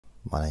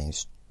My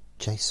name's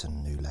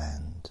Jason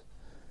Newland.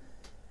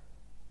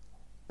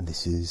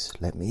 This is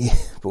Let Me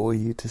Bore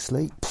You to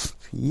Sleep.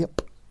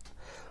 Yep.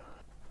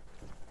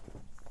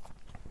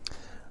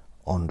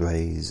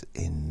 Andre's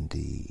in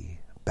the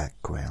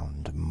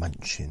background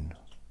munching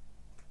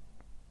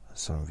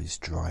some of his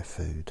dry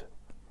food.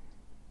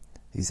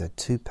 He's had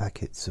 2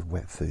 packets of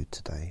wet food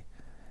today,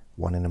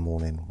 one in the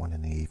morning, one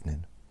in the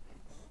evening,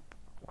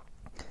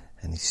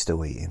 and he's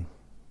still eating.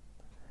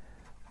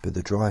 But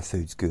the dry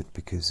food's good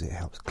because it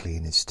helps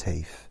clean his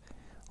teeth.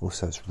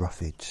 Also it's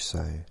roughage,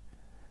 so,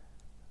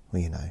 well,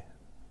 you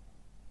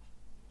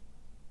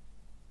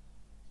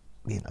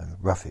know,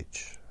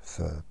 roughage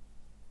for,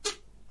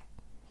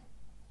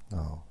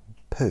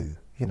 poo,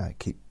 he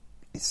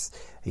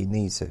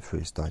needs it for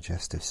his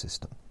digestive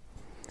system.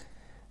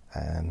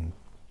 And,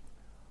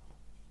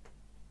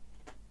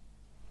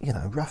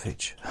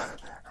 roughage.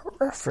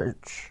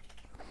 Roughage.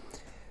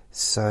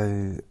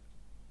 So,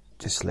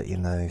 just to let you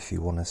know, if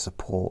you want to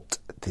support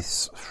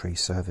this free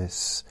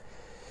service,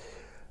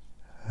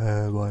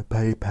 my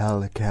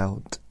PayPal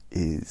account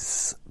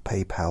is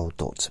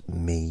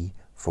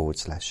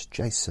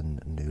paypal.me/Jason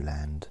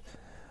Newland.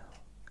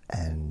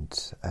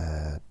 And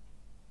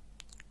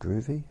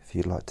Groovy, if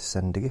you'd like to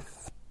send a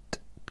gift.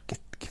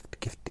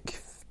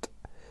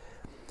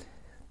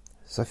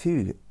 So a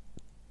few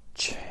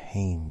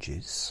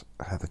changes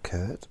have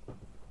occurred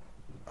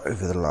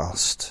over the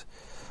last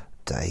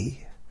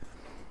day.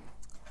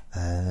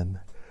 I'm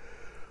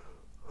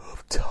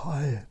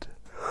tired.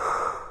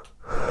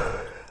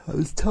 I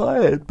was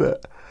tired,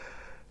 but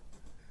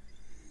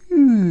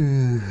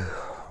at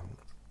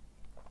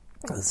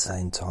the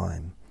same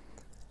time,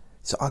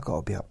 so I got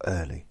to be up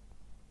early,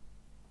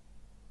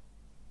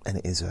 and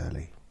it is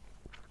early.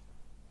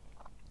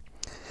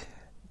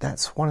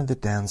 That's one of the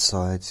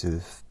downsides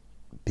of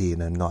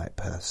being a night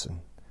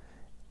person,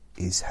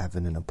 is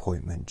having an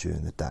appointment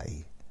during the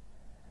day.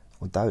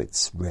 Although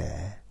it's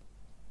rare,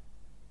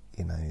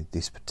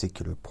 this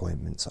particular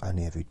appointment's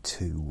only every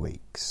 2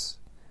 weeks,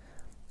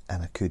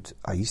 and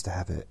I used to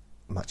have it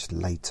much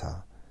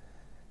later,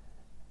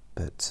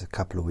 but a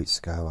couple of weeks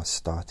ago I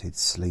started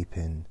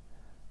sleeping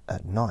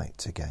at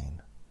night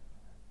again,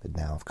 but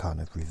now I've kind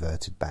of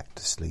reverted back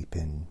to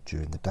sleeping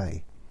during the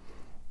day.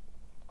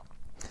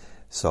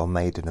 So I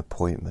made an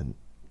appointment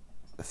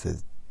for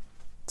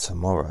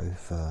tomorrow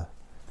for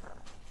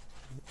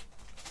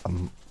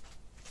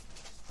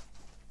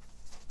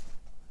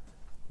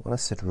when I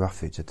said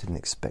roughage, I didn't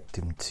expect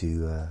him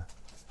to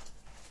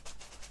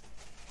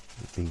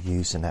be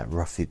using that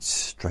roughage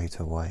straight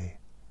away,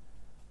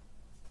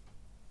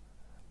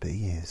 but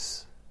he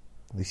is.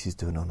 At least he's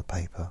doing it on the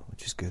paper,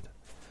 which is good.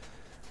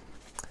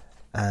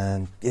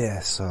 And yeah,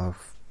 so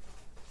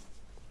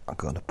I've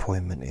got an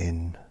appointment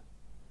in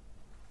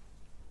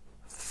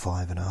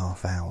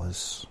 5.5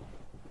 hours,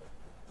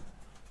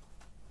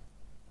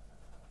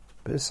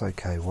 but it's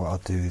okay. What I'll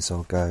do is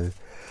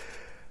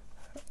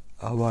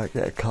I might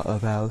get a couple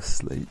of hours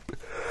sleep.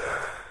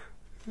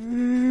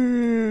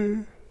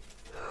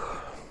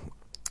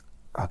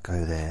 I'll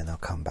go there and I'll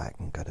come back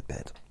and go to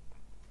bed.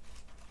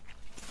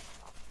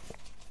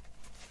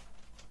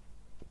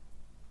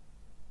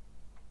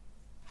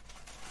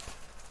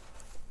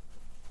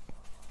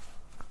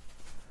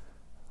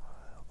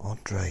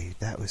 Andre,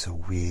 that was a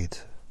weird...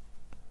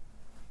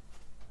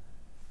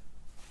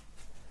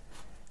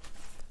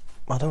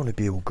 I don't want to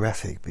be all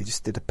graphic, but he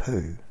just did a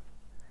poo.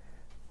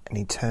 And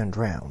he turned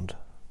round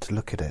to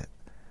look at it.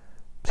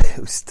 It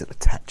was still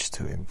attached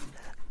to him.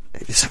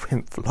 It just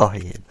went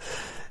flying.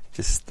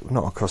 Just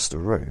not across the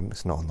room.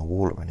 It's not on the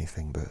wall or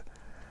anything, but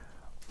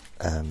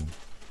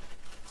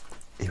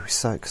he was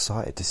so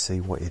excited to see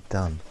what he'd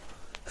done.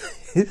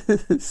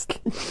 It's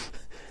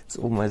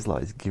almost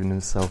like he's giving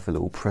himself a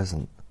little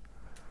present.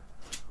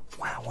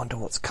 Wow, I wonder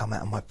what's come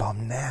out of my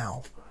bum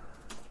now.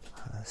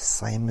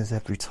 Same as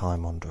every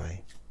time,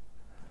 Andre.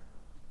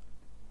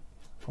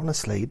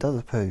 Honestly, he does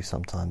a poo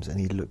sometimes and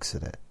he looks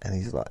at it and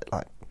he's like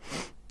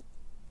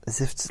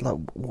as if it's like,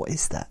 what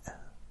is that?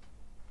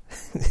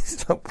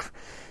 It's like,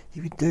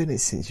 you've been doing it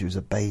since you was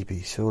a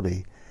baby,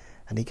 surely.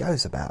 And he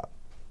goes about,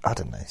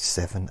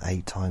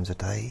 7-8 times a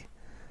day,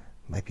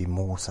 maybe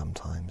more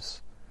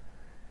sometimes,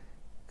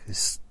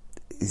 because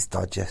his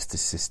digestive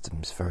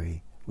system's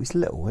he's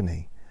little, isn't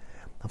he?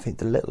 I think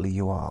the littler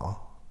you are,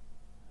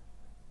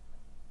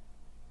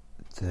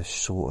 the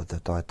shorter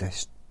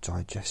the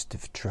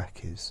digestive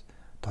tract is.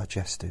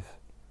 Digestive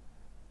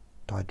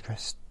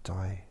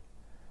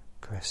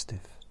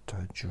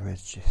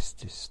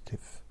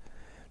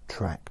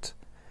tract.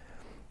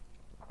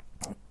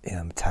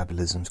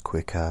 Metabolism's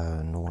quicker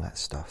and all that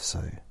stuff.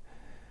 So,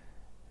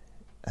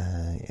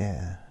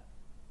 yeah.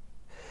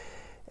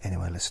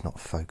 Anyway, let's not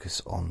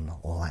focus on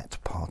that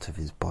part of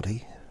his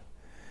body.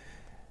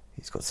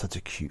 He's got such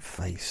a cute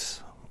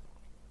face.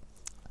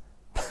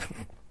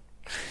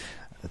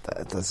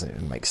 That doesn't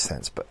even make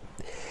sense, but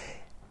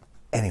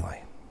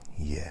anyway.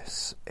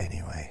 Yes,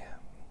 anyway.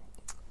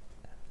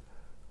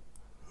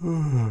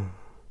 I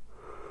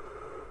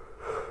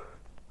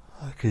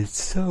could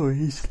so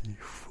easily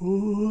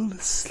fall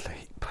asleep.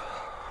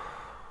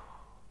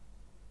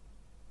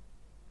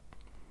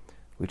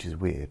 which is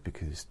weird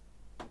because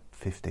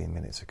 15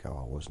 minutes ago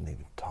I wasn't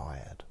even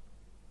tired.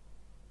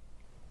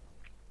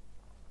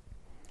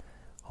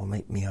 I'll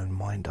make my own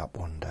mind up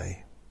one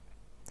day.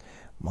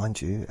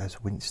 Mind you,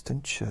 as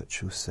Winston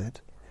Churchill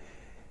said,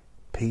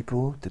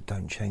 people that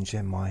don't change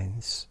their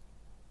minds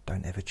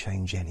don't ever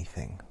change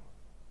anything.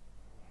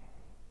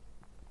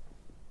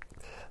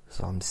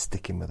 So I'm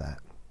sticking with that.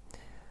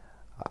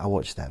 I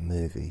watched that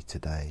movie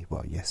today,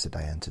 well,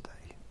 yesterday and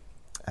today,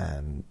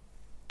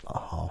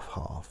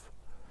 half.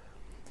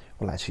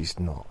 Well, actually it's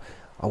not.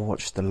 I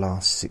watched the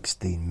last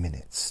 16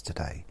 minutes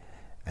today,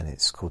 and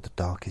it's called The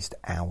Darkest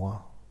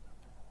Hour.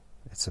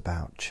 It's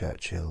about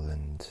Churchill,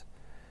 and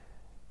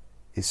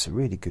it's a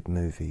really good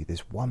movie.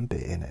 There's one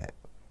bit in it,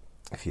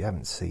 if you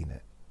haven't seen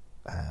it,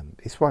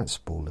 it won't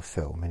spoil the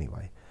film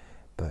anyway,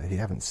 but if you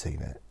haven't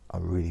seen it, I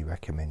really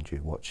recommend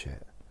you watch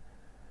it.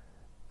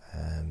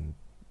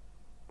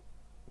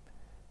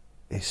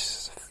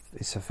 It's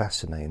a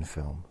fascinating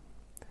film.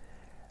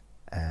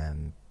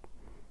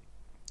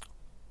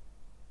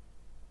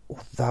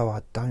 Although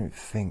I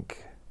think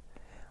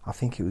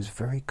it was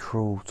very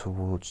cruel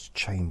towards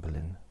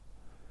Chamberlain.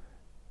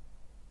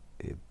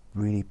 It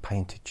really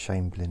painted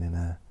Chamberlain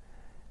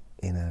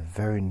in a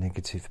very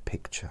negative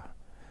picture.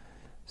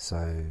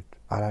 So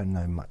I don't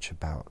know much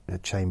about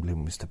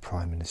Chamberlain was the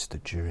Prime Minister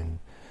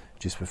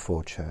just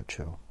before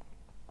Churchill,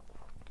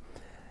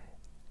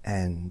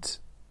 and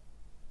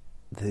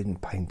they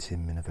didn't paint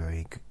him in a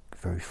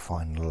very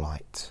fine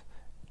light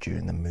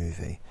during the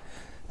movie.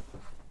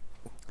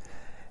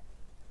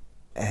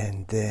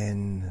 And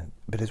then,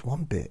 but there's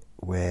one bit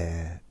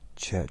where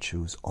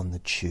Churchill's on the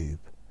tube.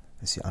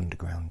 It's the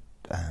underground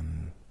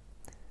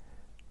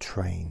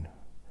train.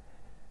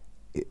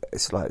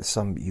 It's like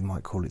you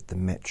might call it the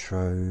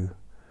metro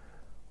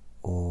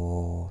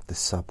or the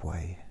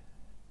subway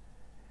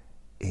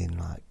in,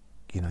 like,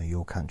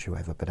 your country,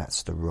 whatever, but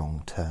that's the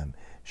wrong term.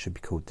 It should be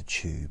called the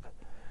tube,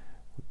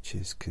 which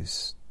is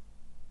because,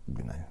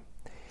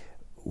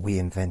 we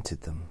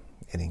invented them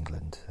in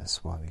England.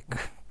 That's why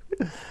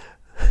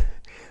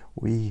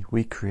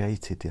we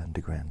created the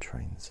underground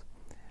trains.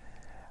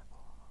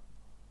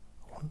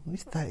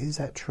 Is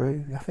that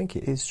true? I think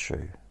it is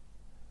true.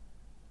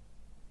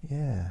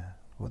 Yeah.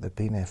 Well, they've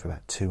been there for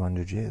about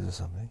 200 years or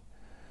something.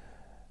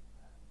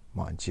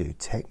 Mind you,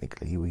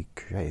 technically we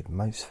created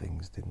most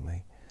things, didn't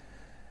we?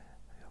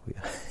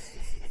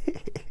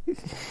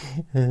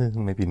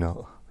 Maybe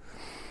not.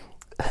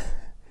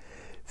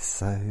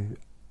 So,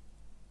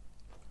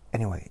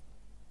 anyway,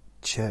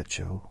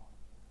 Churchill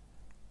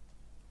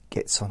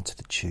gets onto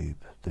the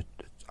tube, the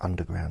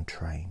underground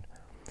train,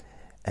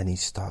 and he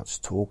starts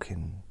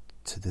talking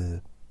to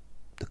the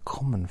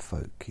common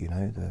folk,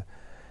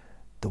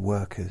 the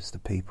workers, the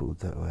people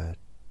that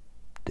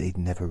he'd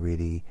never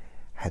really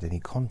had any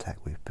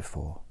contact with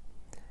before,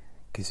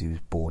 because he was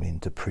born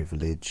into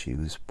privilege, he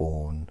was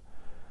born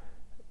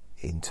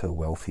into a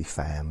wealthy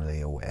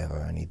family or whatever,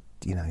 and he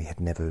had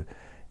never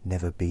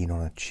been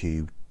on a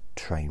tube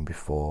train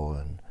before,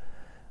 and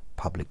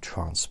public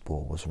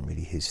transport wasn't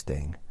really his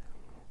thing.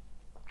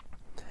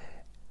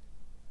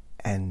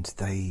 And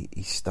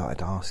he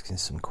started asking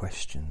some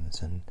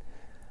questions and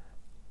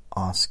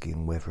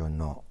asking whether or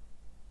not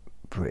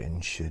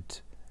Britain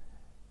should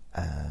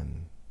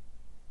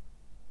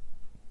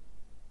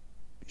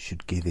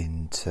give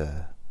in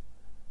to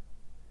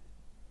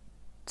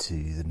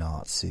the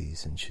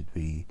Nazis, and should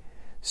we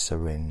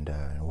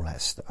surrender and all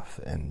that stuff.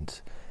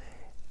 And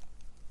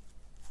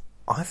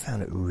I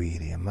found it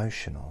really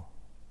emotional.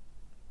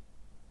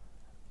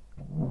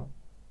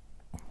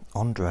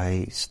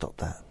 Andre, stop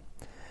that.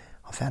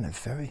 I found it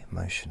very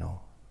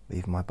emotional.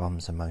 Even my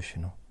bum's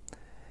emotional.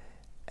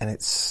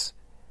 And so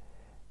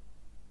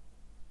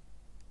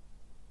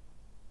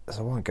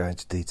I won't go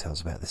into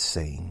details about the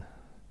scene.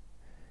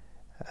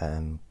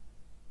 I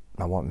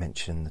won't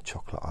mention the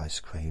chocolate ice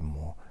cream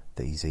or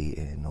that he's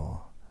eating,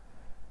 or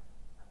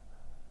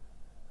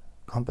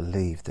I can't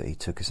believe that he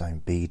took his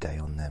own B-day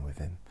on there with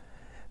him.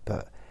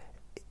 But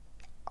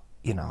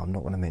I'm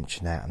not going to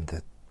mention that.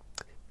 And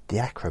the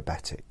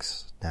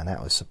acrobatics, now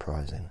that was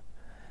surprising.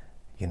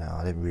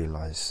 I didn't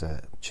realise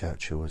that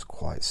Churchill was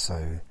quite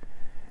so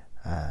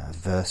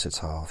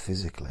versatile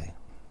physically.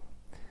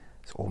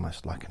 It's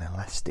almost like an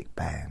elastic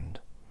band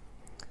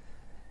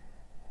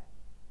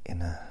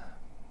in a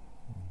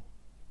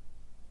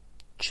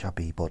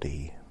chubby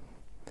body.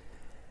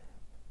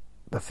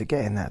 But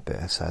forgetting that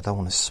bit, so I don't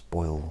want to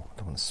spoil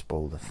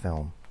the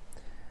film.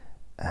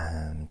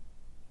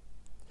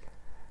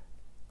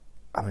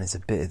 There's a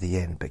bit at the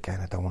end, but again,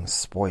 I don't want to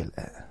spoil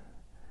it.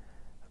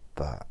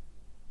 But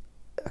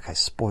okay,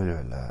 spoiler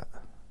alert.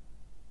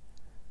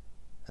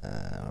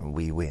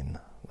 We win.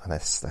 And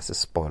that's a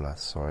spoiler.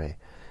 Sorry,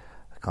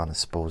 it kind of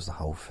spoils the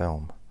whole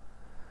film.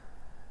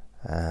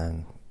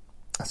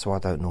 That's why I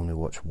don't normally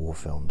watch war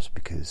films,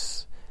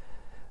 because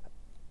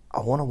I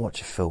want to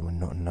watch a film and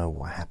not know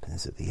what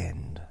happens at the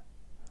end.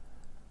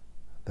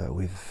 But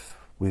with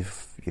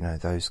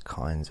those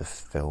kinds of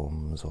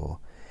films, or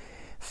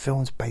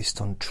films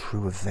based on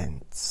true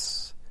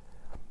events,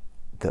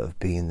 that have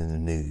been in the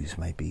news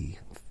maybe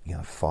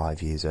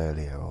 5 years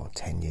earlier or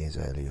 10 years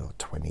earlier or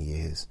 20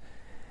 years.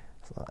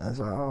 I was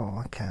like,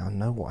 oh, okay, I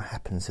know what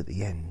happens at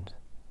the end.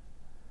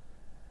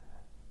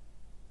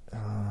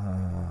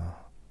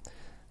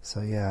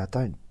 So yeah, I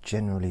don't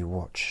generally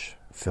watch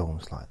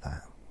films like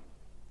that.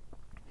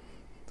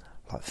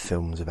 Like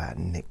films about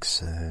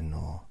Nixon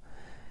or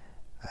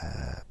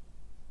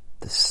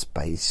the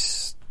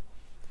space,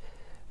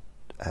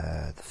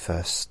 the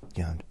first,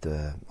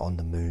 the on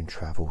the moon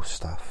travel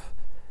stuff,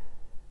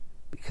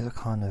 because I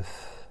kind of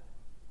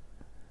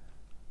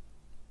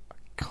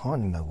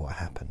know what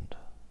happened.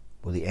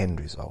 Well, the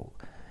end result.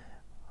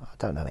 I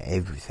don't know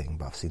everything,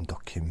 but I've seen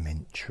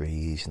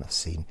documentaries and I've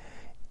seen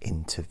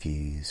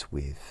interviews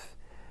with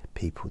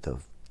people that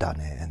have done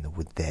it and that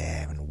were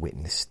there and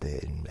witnessed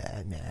it, and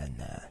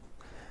a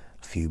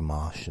few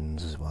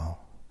Martians as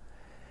well.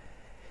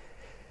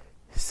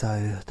 So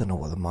I don't know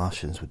what the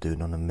Martians were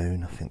doing on the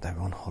moon. I think they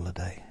were on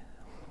holiday.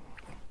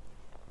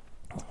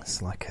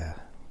 It's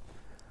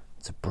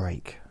a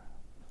break,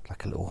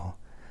 like a little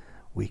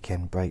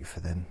weekend break for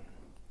them.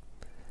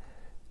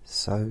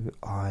 So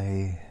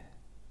I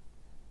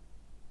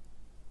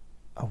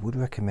would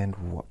recommend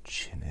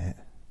watching it.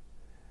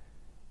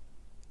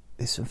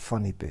 There's some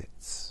funny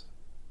bits,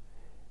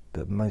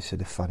 but most of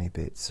the funny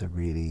bits are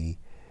really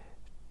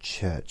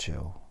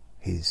Churchill,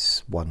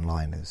 his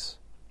one-liners.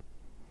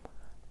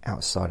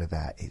 Outside of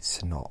that,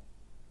 it's not.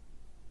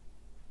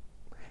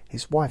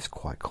 His wife's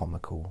quite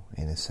comical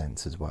in a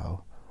sense as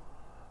well.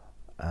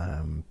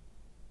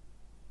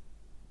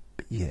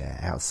 But yeah,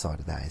 outside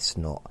of that, it's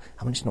not.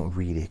 I mean, it's not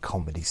really a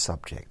comedy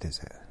subject, is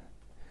it?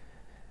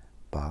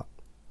 But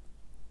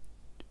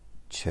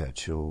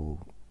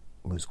Churchill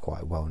was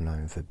quite well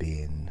known for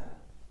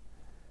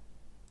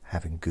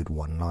having good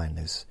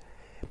one-liners.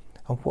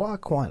 And what I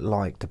quite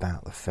liked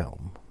about the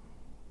film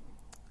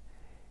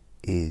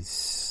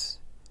is,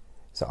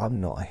 so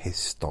I'm not a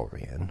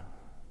historian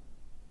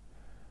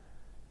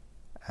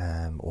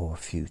or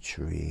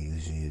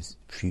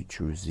futurism.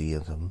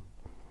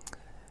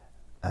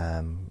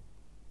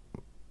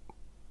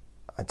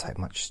 I take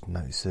much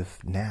notice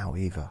of now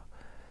either,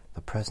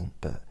 the present,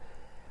 but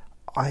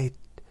I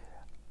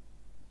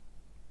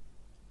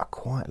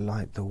quite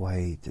like the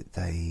way that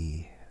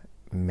they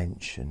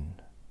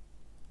mention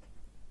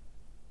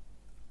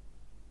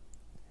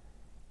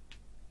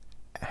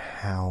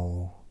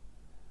how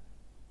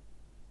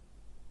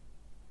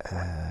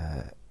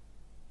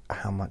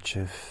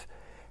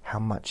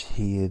much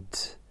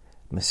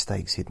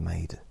mistakes he'd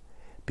made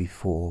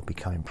before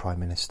becoming Prime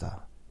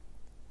Minister.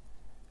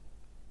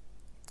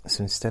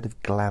 So instead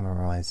of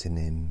glamorising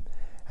him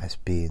as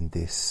being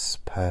this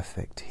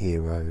perfect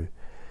hero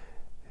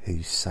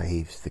who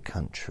saved the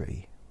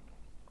country,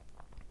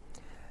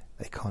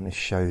 they kind of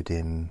showed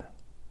him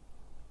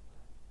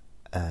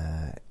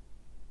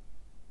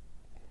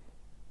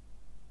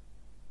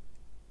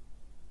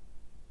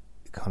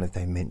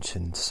they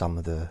mentioned some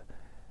of the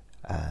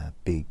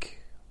big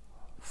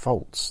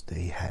faults that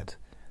he had,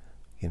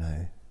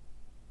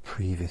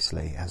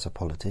 previously as a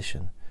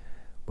politician,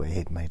 where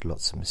he'd made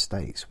lots of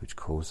mistakes which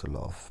caused a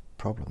lot of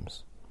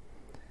problems.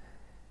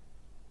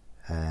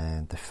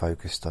 And they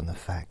focused on the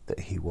fact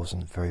that he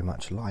wasn't very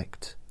much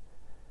liked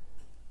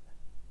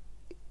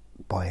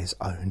by his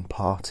own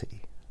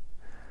party,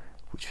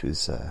 which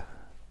was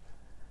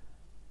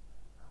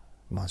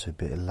reminds me a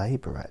bit of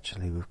Labour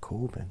actually with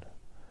Corbyn.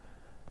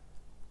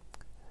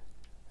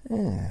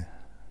 Yeah.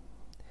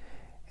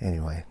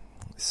 Anyway,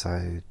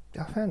 so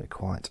I found it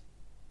quite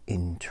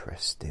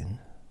interesting.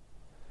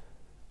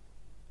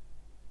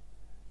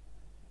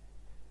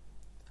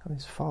 I mean,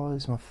 as far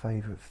as my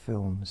favourite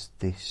films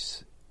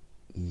this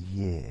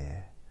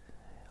year,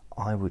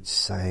 I would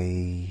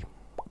say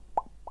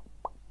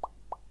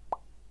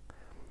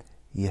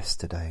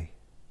Yesterday.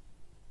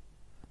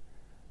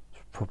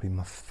 It's probably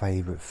my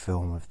favourite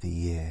film of the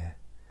year.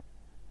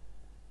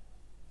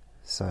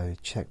 So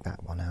check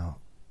that one out.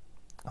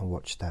 I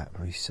watched that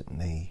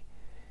recently.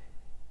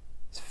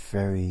 It's a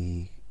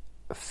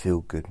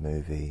feel-good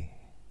movie.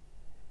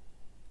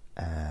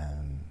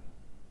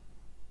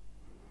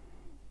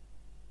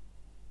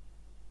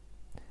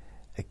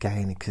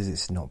 Again, because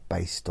it's not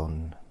based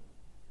on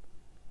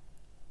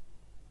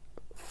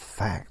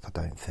fact, I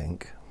don't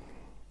think.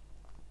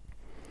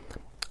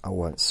 I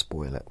won't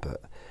spoil it,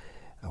 but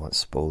I won't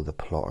spoil the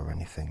plot or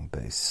anything,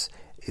 but it's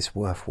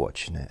worth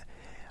watching it.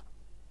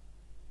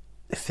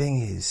 The thing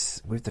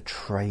is, with the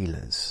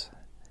trailers,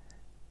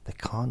 they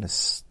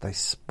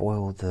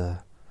spoil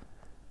the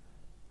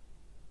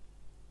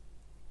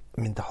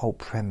whole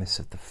premise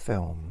of the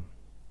film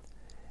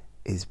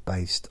is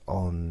based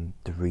on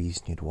the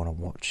reason you'd want to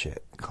watch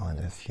it, kind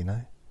of,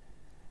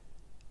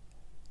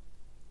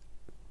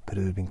 But it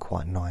would have been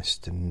quite nice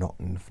to not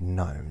have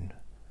known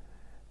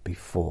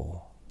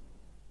before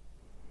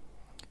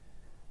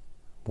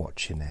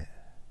watching it.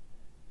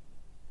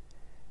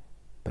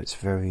 But it's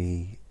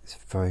very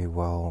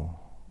well.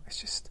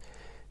 It's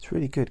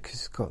really good because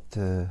it's got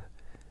the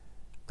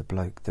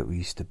bloke that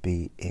used to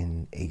be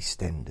in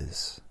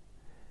EastEnders,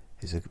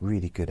 He's a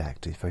really good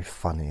actor. He's very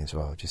funny as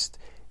well. He's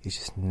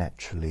just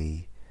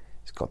naturally,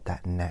 he's got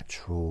that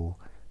natural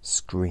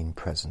screen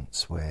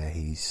presence where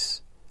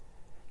he's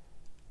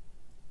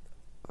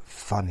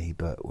funny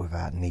but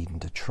without needing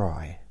to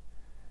try.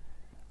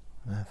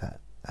 I don't know if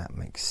that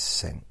makes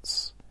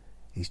sense.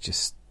 He's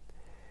just,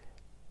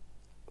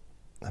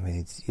 I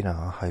mean,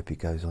 I hope he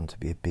goes on to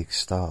be a big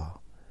star,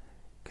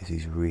 because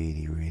he's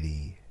really,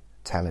 really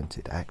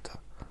talented actor.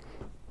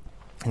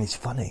 And he's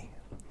funny.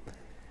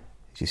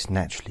 He's just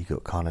naturally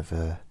got kind of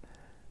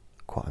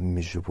quite a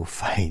miserable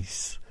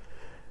face,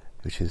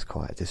 which is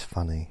quite just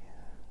funny.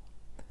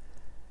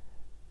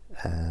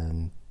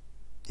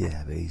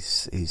 Yeah, but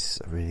he's it's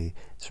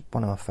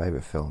one of my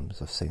favourite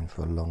films I've seen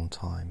for a long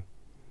time.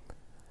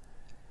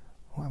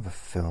 What other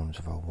films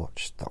have I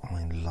watched that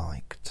I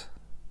liked?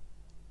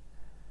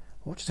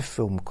 I watched a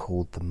film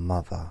called The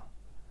Mother.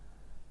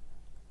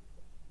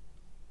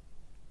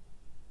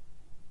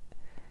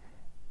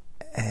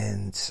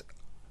 And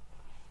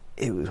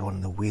it was one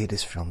of the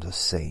weirdest films I've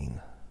seen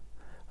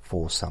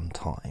for some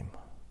time.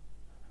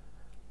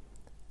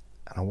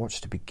 And I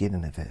watched the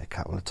beginning of it a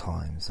couple of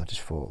times. I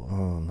just thought,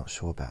 I'm not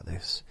sure about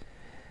this.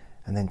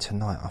 And then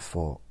tonight I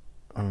thought,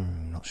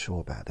 I'm not sure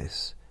about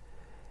this.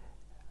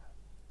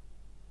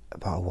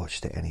 But I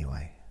watched it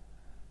anyway.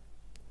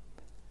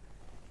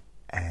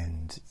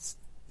 And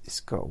it's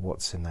got,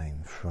 what's her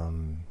name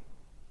from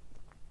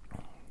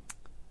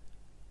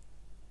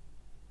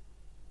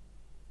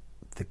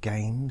the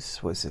games?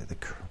 What is it?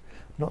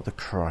 Not The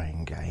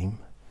Crying Game.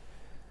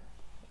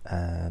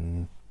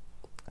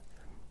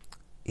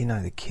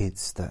 The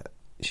kids that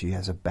she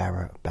has a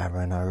bow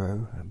and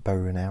arrow,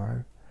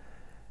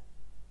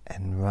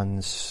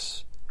 and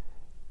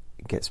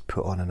gets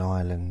put on an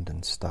island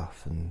and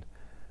stuff, and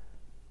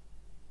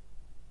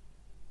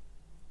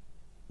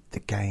the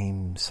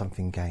game,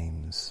 something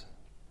games.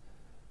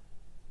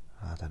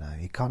 I don't know.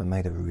 He kind of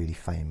made her really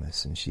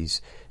famous, and she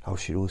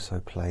also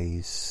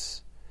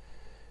plays.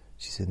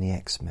 She's in the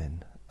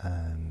X-Men.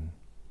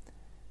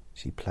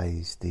 She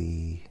plays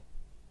the.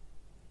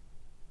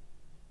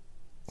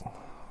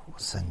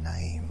 What's her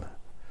name?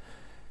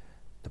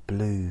 The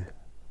blue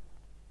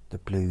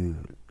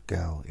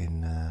girl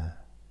in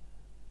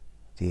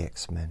the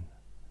X-Men.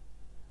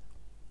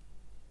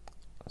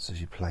 So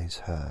she plays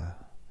her.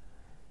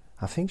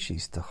 I think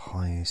she's the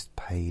highest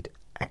paid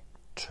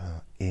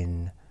actor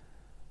in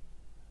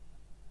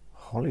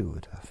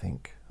Hollywood. I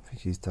think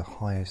she's the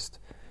highest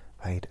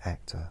paid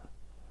actor.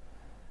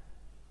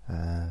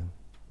 I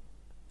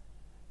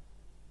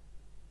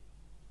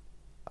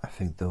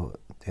think the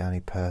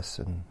only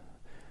person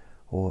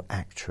or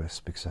actress,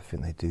 because I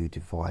think they do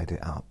divide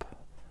it up,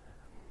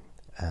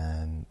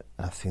 and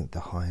I think the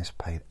highest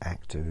paid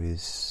actor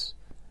is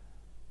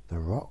The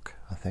Rock,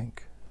 I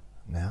think,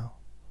 now.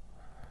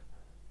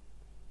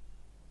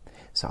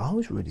 So I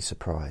was really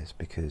surprised,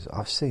 because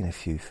I've seen a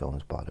few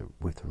films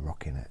with The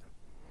Rock in it,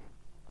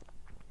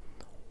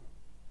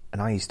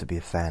 and I used to be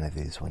a fan of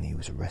his when he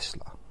was a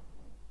wrestler,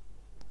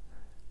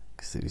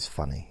 because it was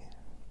funny.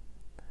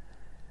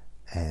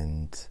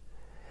 And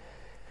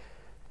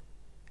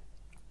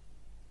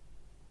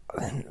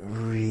I didn't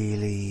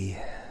really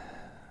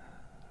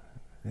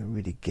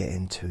get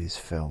into his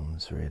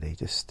films, really.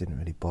 Just didn't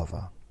really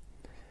bother.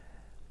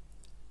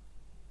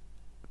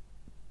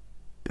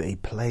 But he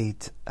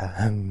played.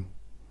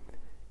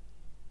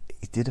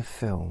 He did a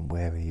film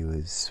where he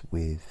was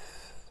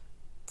with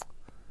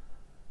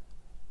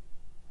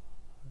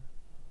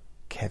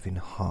Kevin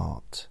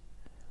Hart,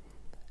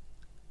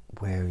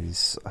 where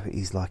he's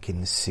like in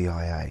the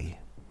CIA,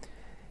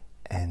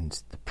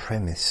 and the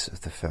premise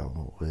of the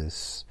film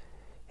was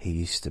he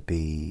used to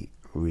be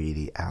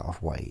really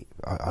overweight,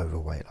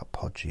 like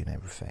podgy and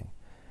everything,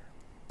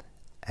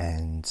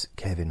 and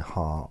Kevin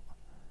Hart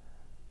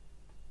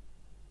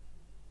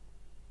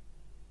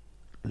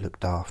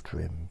looked after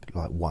him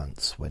like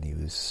once when he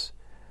was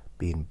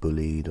being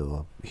bullied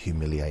or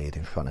humiliated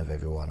in front of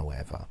everyone or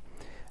whatever,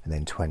 and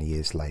then 20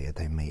 years later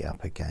they meet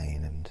up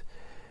again, and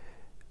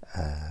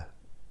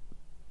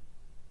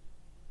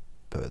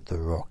but The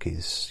Rock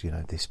is,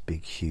 this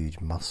big, huge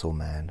muscle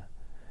man.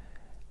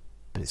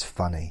 But it's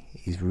funny.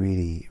 He's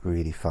really,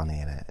 really funny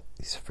in it.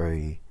 It's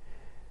very.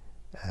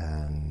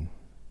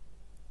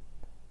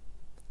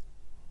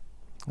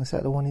 Is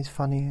that the one he's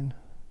funny in?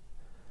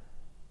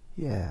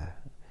 Yeah,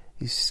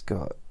 he's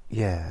got.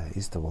 Yeah,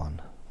 he's the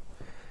one.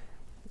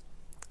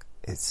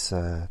 It's.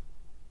 I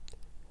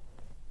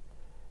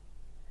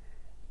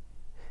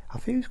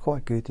think he was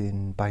quite good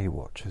in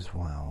Baywatch as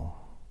well.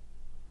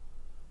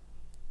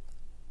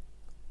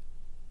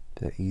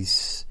 But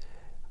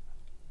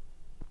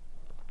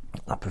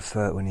I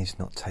prefer it when he's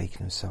not taking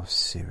himself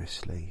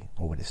seriously,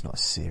 or when it's not a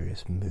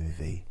serious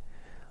movie.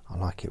 I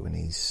like it when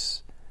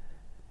he's...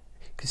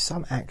 Because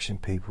some action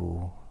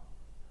people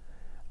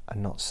are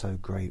not so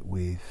great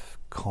with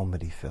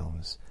comedy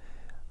films.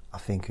 I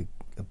think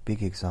a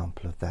big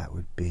example of that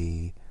would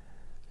be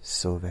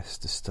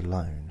Sylvester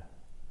Stallone.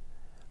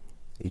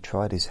 He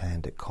tried his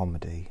hand at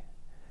comedy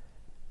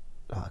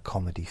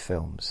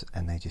films,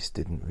 and they just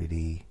didn't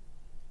really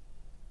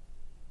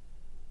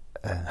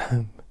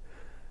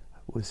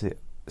Was it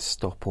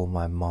Stop or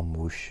My Mum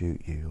Will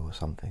Shoot You or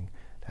something?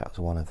 That was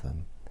one of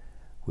them,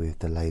 with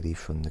the lady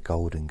from the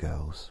Golden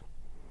Girls.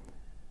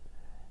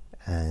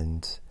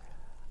 And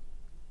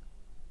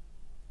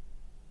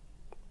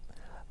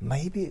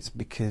maybe it's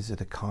because of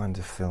the kind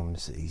of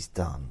films that he's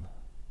done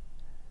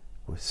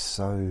were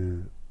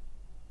so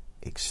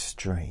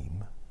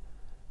extreme,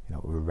 you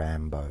know, with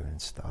Rambo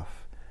and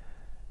stuff,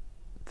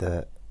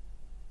 that,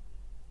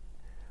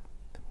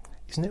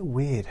 isn't it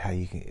weird how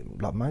you can,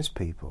 like most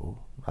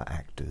people, like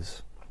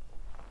actors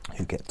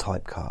who get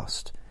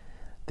typecast,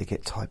 they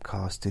get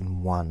typecast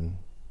in one,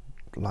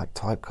 like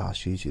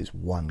typecast usually is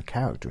one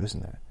character,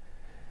 isn't it?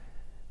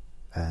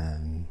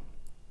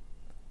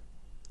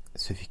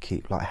 So if you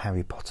keep, like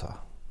Harry Potter,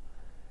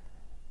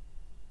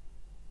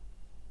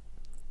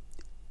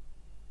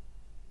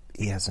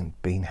 he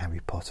hasn't been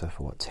Harry Potter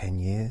for what, 10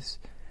 years,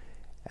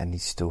 and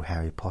he's still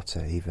Harry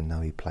Potter even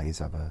though he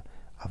plays other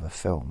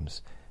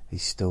films.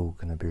 He's still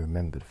going to be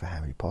remembered for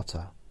Harry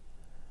Potter.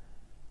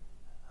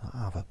 What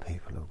other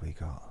people have we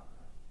got?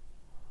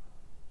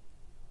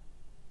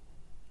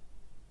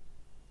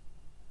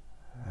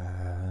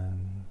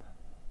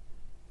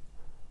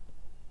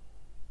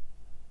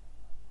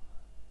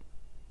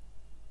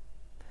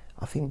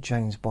 I think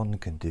James Bond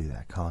can do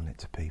that, can't it,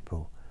 to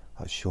people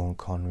like Sean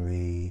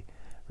Connery,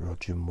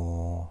 Roger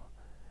Moore,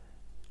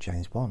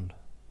 James Bond.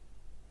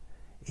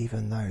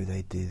 Even though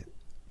they did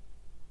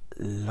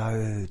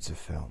loads of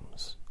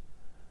films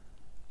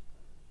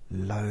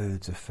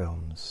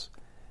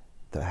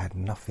that had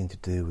nothing to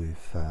do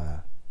with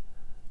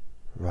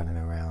running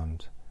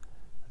around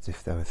as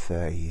if they were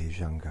 30 years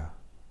younger,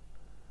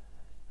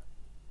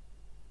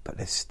 but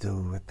they're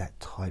still with that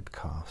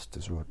typecast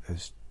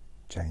as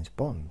James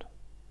Bond.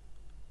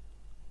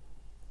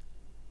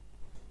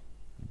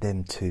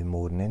 Them two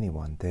more than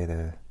anyone,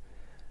 they're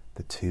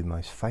the two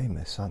most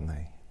famous, aren't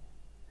they?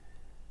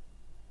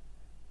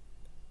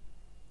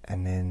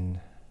 And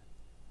then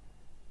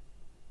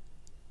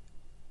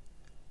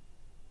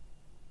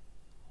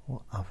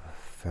what other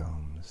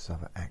films,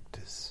 other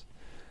actors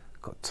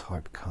got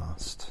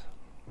typecast?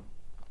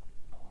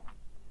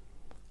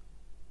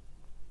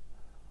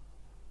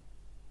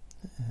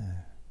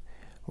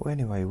 Well,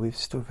 anyway, with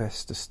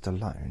Sylvester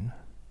Stallone,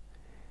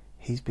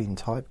 he's been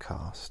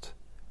typecast,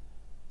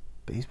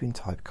 but he's been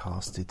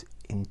typecasted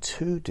in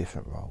 2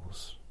 different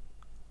roles.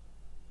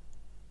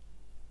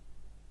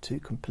 2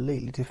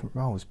 completely different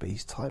roles, but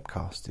he's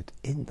typecasted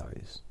in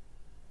those.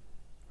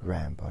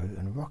 Rambo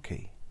and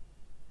Rocky,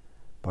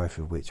 both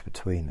of which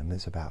between them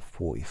there's about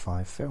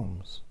 45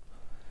 films.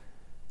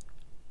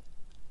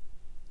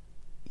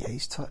 Yeah,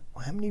 he's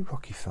how many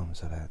Rocky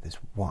films are there? There's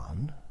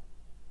 1.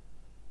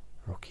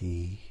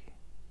 Rocky.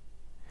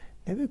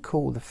 Never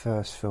call the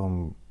first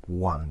film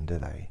 1, do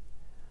they?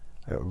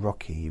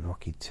 Rocky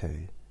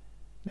 2.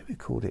 Never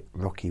called it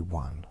Rocky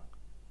 1.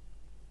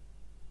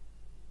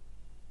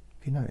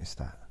 Have you noticed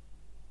that?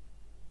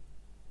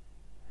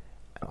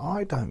 And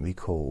I don't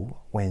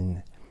recall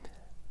when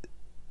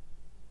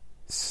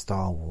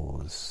Star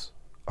Wars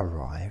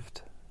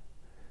arrived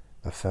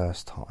the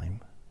first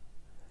time,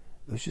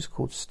 it was just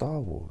called Star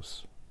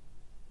Wars.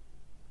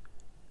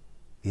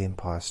 The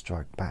Empire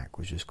Strikes Back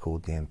was just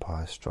called The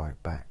Empire Strikes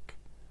Back,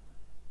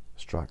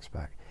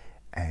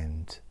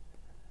 and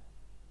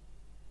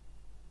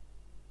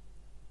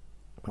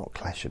not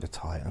Clash of the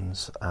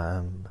Titans,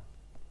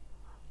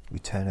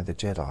 Return of the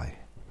Jedi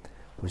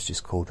was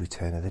just called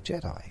Return of the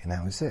Jedi, and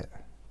that was it.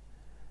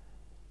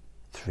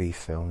 3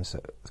 films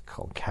that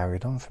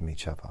carried on from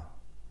each other.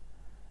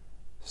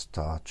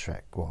 Star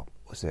Trek, what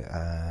was it?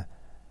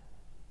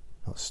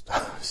 Not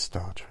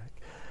Star Trek.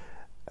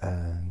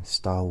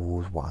 Star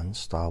Wars 1,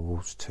 Star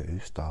Wars 2,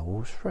 Star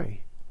Wars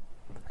 3.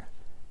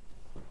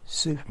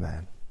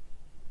 Superman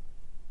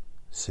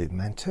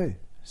 2,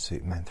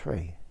 Superman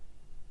 3.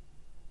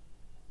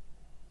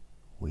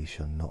 We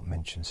shall not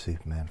mention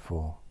Superman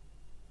 4.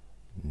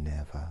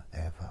 Never,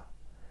 ever.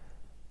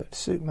 But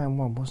Superman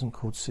 1 wasn't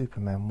called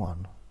Superman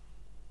 1.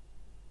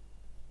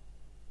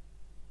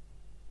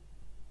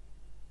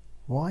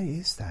 Why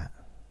is that?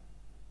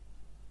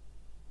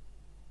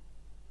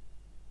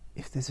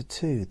 If there's a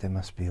 2, there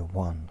must be a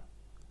 1.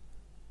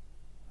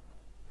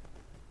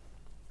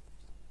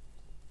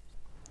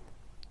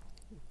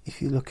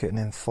 If you look at an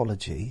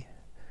anthology,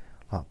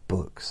 like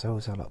books, they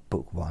always have like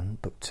book 1,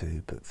 book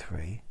 2, book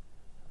 3.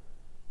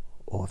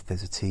 Or if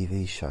there's a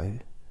TV show,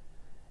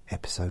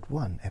 episode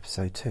 1,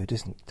 episode 2. It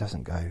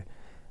doesn't go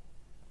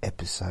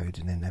episode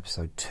and then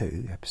episode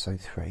 2,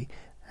 episode 3. It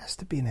has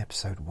to be in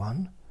episode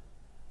 1.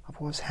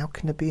 Otherwise, how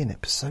can it be in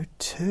episode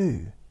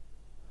 2?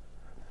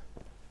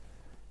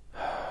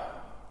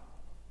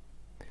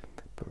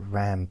 But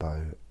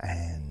Rambo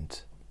and...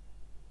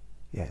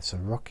 yeah, so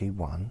Rocky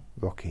 1,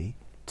 Rocky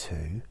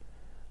 2,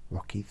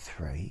 Rocky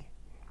 3.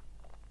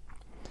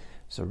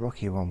 So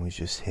Rocky 1 was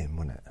just him,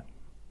 wasn't it?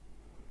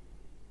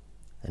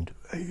 And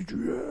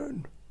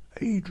Adrian,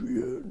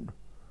 and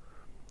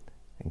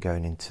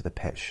going into the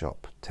pet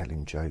shop,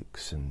 telling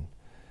jokes and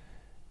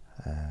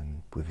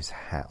with his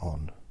hat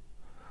on,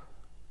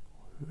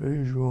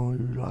 Hey John,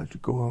 you'd like to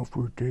go out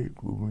for a date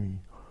with me?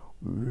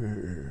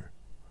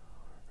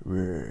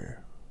 Yeah.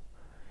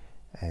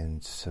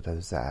 And so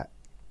there's that.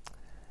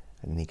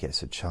 And he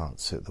gets a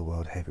chance at the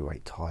World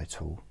Heavyweight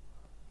title.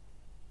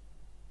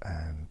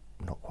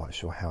 Not quite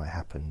sure how it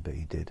happened, but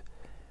he did.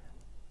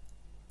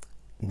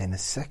 And then the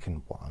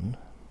second one,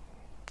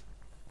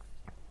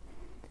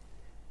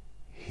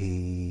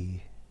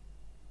 he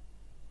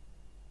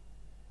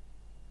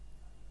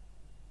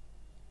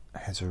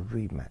has a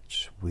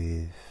rematch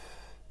with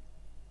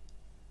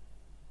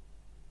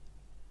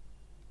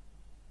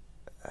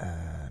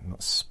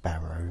not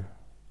Sparrow,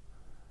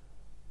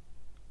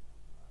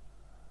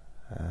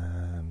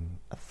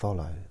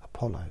 Apollo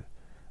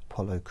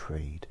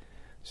Creed.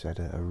 So he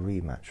had a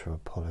rematch for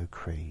Apollo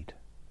Creed.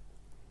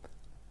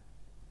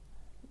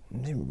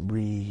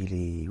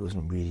 He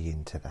wasn't really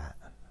into that.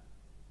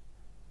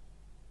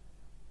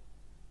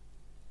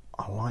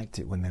 I liked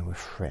it when they were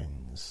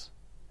friends.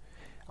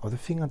 Oh, the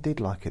thing I did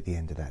like at the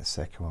end of that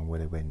second one, where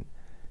they went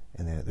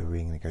and they're at the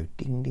ring and they go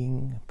ding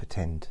ding,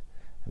 pretend,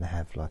 and they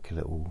have like a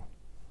little,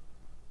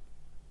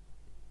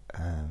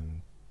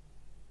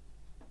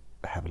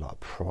 have like a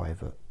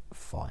private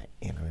fight,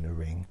 in a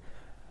ring,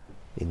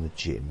 in the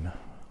gym,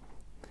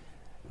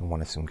 and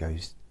one of them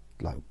goes,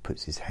 like,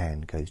 puts his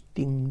hand, goes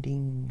ding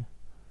ding,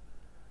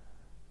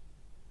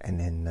 and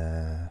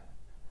then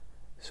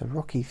so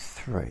Rocky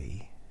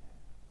 3.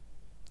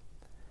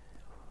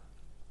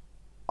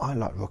 I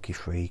like Rocky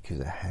 3 because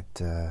it had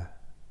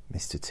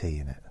Mr. T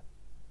in it,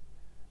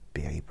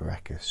 B.A.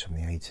 Baracus from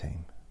the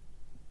A-Team.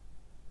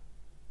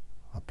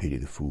 I pity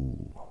the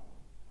fool.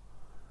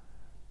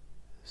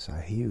 So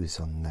he was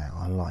on that.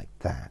 I liked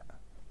that.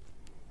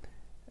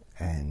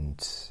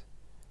 And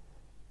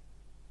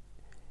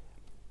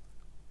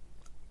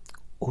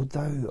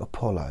although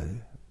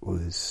Apollo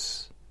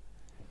was,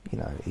 he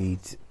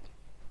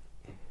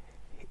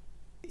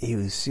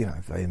was,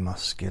 very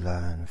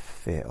muscular and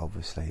fit,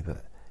 obviously,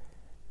 but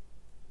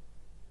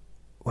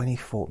when he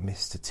fought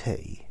Mr.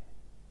 T,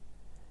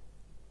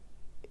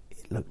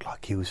 it looked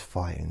like he was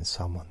fighting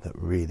someone that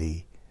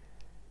really,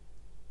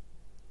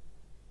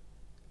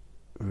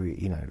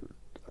 he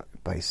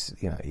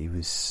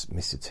was,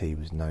 Mr. T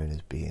was known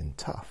as being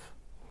tough.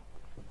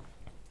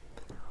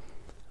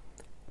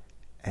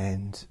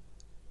 And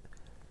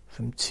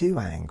from two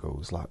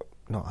angles, I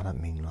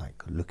don't mean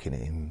like looking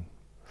at him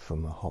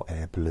from a hot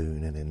air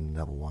balloon and then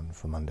another one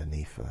from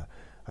underneath a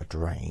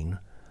drain.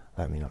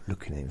 I don't mean like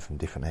looking at him from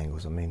different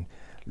angles. I mean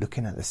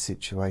looking at the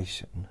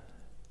situation.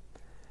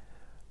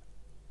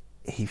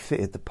 He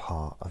fitted the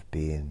part of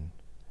being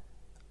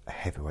a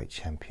heavyweight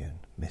champion,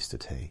 Mr.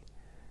 T,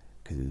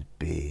 because he was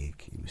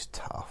big, he was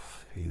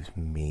tough, he was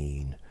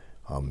mean.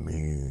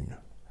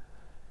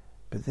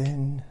 But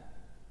then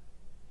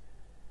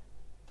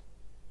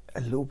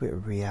a little bit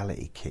of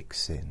reality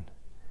kicks in,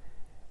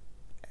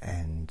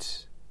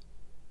 and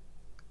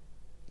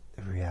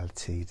the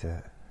reality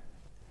that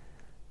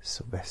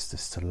Sylvester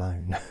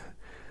Stallone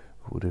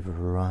would have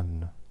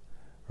run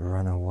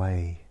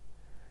away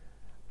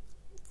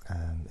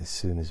as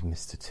soon as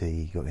Mr.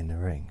 T got in the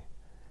ring,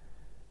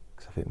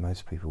 because I think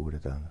most people would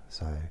have done.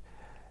 So,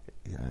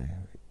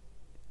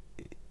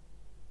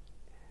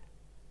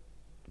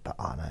 but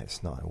I know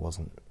it's not. It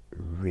wasn't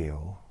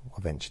real.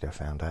 Eventually, I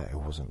found out it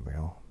wasn't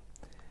real.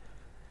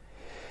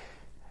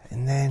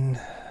 And then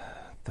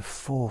the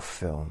fourth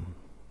film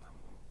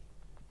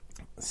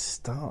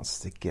starts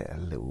to get a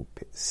little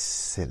bit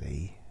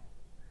silly,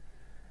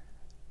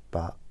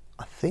 but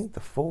I think the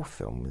fourth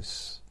film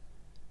was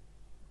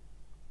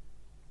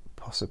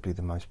possibly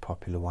the most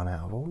popular one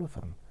out of all of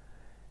them.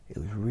 It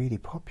was really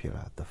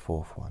popular, the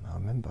fourth one, I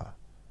remember.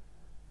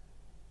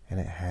 And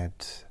it had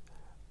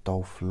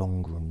Dolph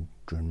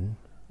Lundgren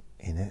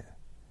in it,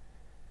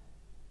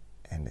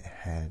 and it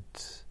had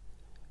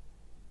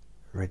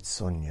Red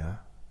Sonja,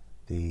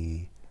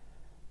 the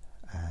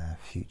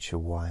future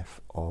wife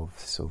of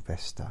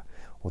Sylvester.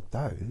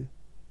 Although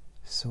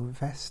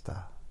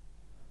Sylvester,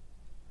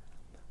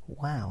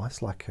 wow,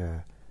 that's like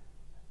a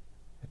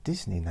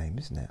Disney name,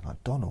 isn't it?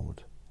 Like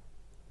Donald.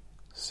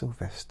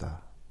 Sylvester.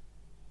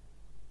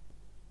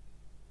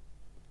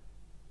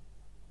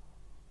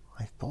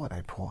 I thought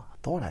I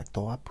thought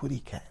a putty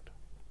cat.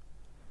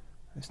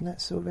 Isn't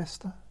that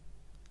Sylvester?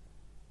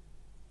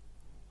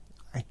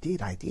 I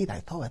did. I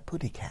thought a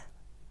putty cat.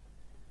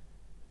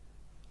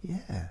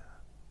 Yeah.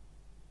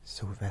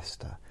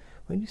 Sylvester.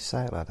 When you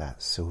say it like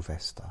that,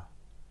 Sylvester.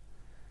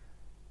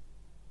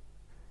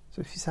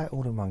 So if you say it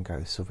all in one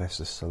go,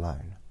 Sylvester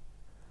Stallone,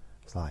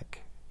 it's like,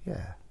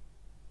 yeah,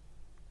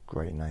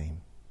 great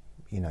name,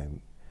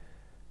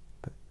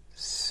 but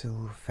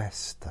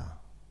Sylvester,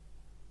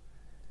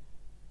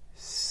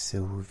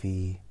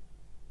 Sylvie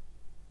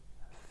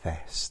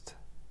Fest.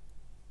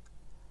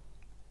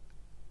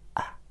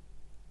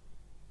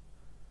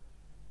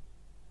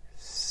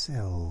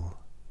 Sylvest.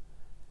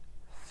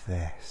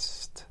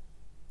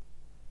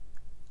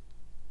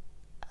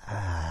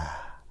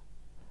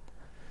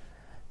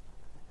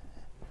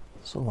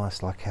 It's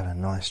almost like having a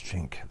nice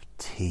drink of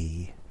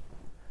tea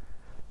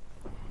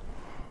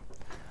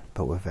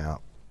but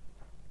without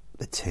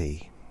the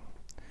T,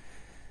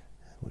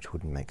 which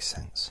wouldn't make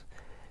sense.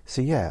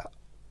 So yeah,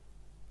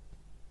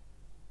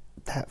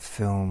 that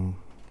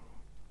film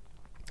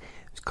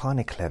was kind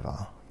of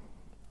clever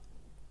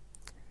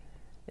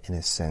in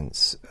a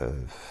sense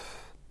of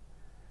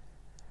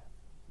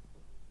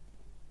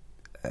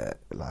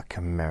like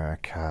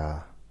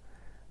America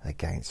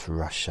against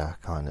Russia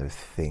kind of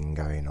thing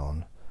going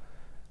on.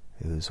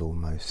 It was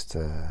almost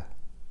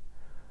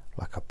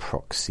like a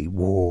proxy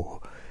war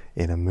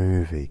in a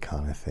movie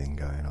kind of thing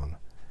going on.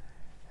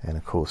 And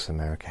of course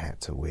America had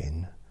to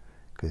win,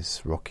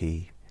 because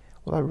Rocky,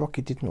 although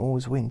Rocky didn't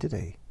always win, did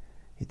he?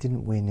 He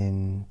didn't win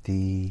in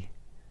the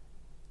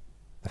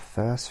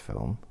first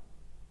film,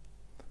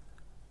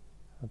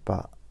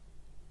 but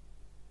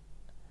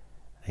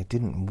he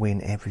didn't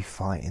win every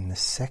fight in the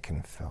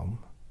second film.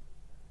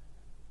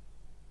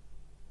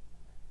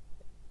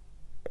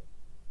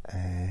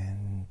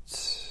 And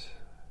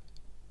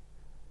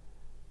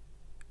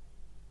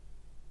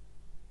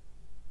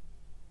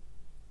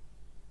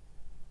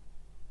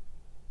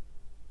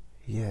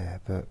yeah,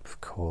 but of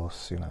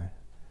course, you know,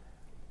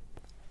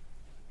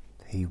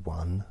 he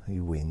won, he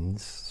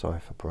wins. Sorry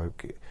if I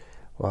broke it.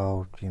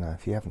 Well, you know,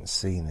 if you haven't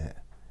seen it,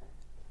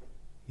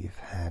 you've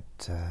had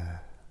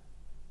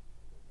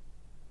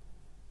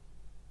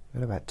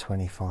about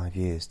 25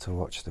 years to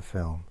watch the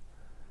film.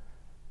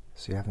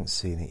 So you haven't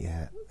seen it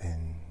yet,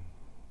 then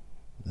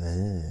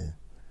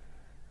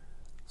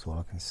that's all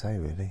I can say,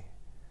 really.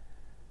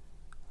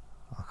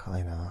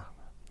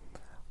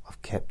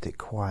 I've kept it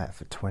quiet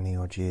for 20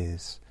 odd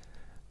years.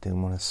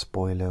 Didn't want to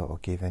spoil it or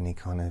give any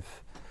kind of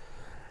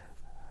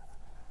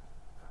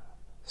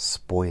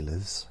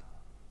spoilers,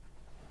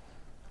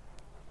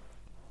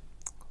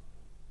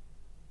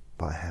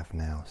 but I have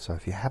now. So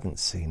if you haven't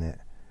seen it,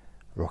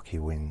 Rocky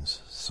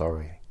wins.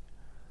 Sorry.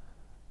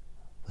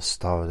 The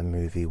star of the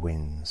movie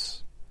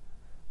wins.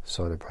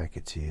 Sorry to break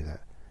it to you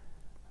that,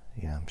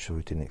 you know, I'm sure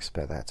you didn't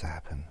expect that to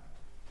happen.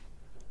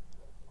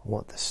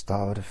 What, the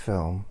star of the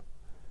film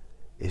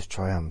is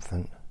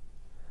triumphant?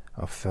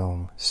 A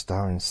film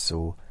starring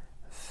Sylvester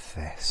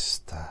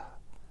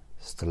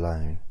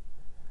Stallone,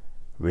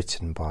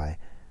 written by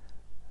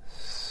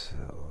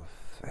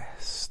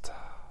Sylvester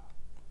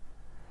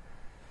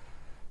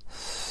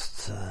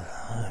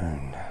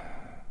Stallone.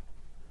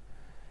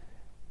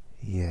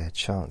 Yeah,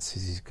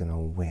 chances he's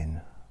gonna win.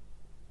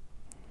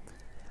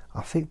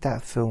 I think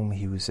that film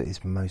he was at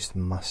his most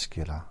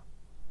muscular.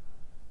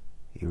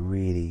 He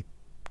really,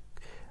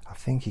 I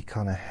think he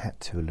kind of had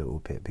to a little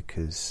bit,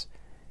 because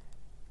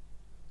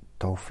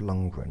Dolph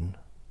Lundgren,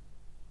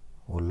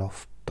 or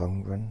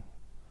Lundgren,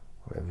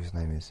 whatever his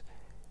name is,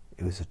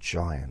 it was a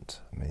giant.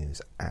 I mean, it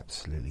was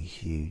absolutely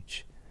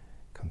huge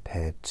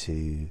compared to,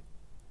 he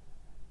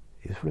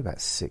was probably about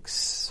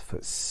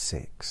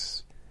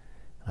 6'6",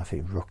 and I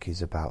think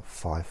Rocky's about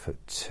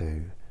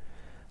 5'2",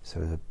 so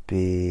there's a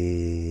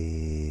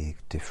big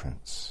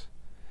difference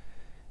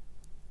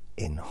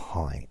in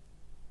height.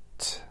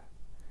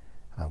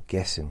 I'm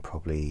guessing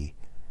probably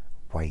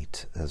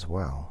weight as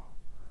well,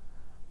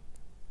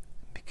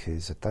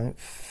 because I don't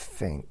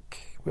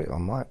think, well, I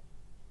might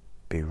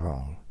be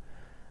wrong,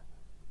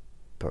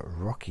 but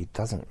Rocky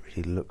doesn't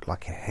really look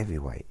like a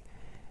heavyweight.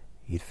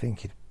 You'd think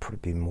he'd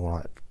probably be more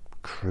like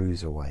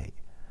cruiserweight,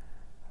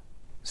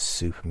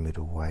 super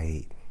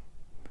middleweight,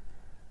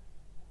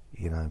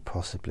 you know,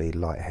 possibly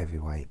light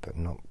heavyweight, but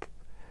not,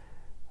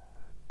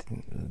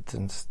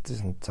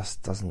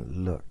 doesn't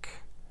look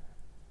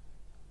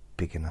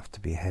big enough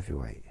to be a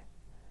heavyweight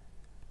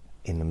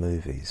in the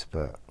movies.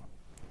 But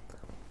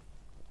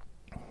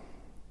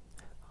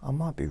I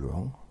might be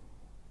wrong.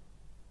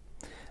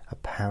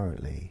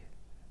 Apparently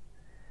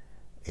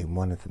in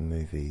one of the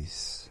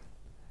movies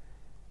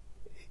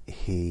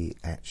he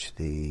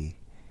actually,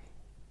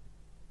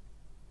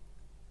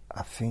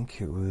 I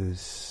think it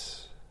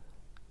was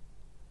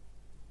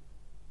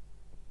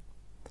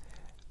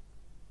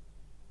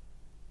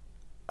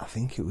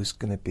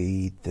going to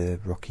be the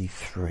Rocky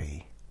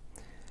 3,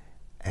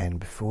 and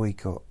before he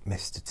got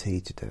Mr.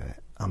 T to do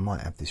it, I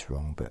might have this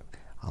wrong, but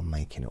I'm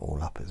making it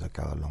all up as I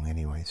go along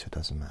anyway, so it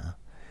doesn't matter.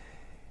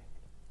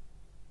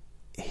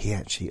 He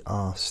actually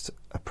asked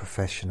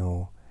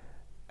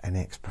an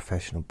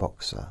ex-professional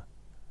boxer,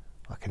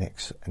 like an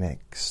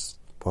ex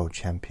world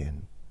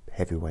champion,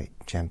 heavyweight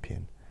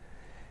champion,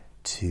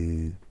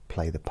 to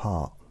play the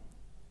part.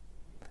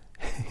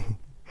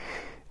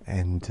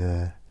 And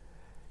the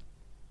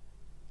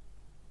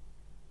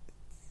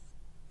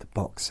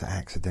boxer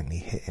accidentally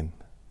hit him,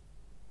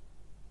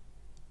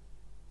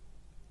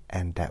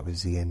 and that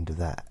was the end of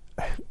that.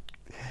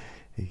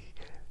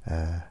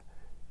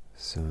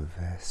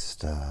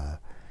 Sylvester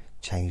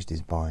changed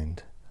his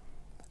mind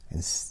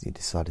and he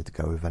decided to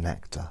go with an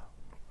actor.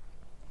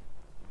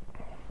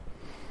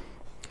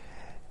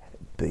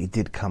 But he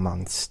did come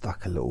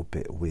unstuck a little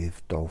bit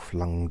with Dolph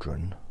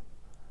Lundgren,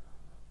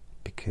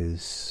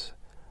 because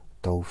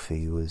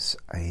Dolphy was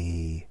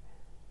a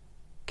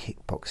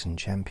kickboxing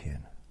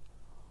champion,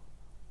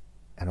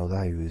 and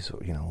although he was,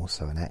 you know,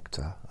 also an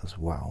actor as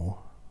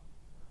well,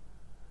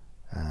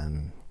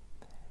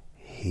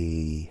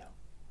 He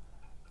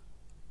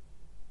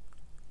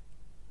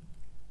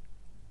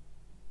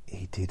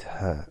did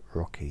hurt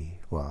Rocky,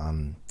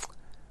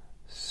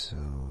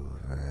 Sylvester,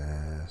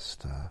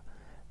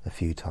 a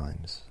few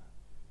times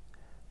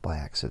by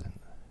accident.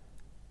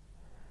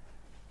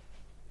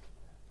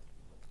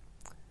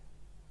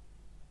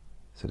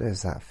 So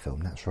there's that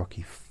film. That's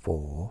Rocky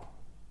 4.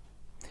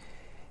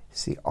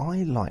 See,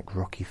 I like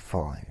Rocky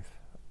 5,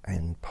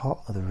 and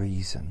part of the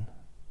reason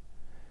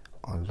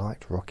I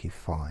liked Rocky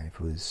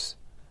 5 was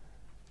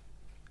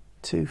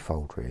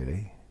twofold,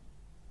 really.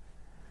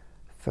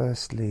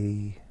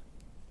 Firstly,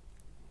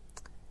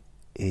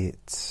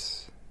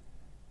 it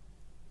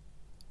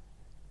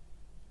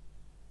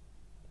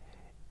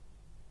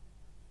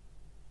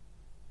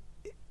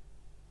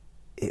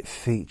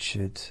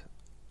featured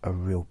a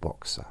real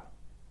boxer,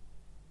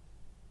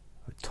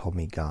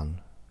 Tommy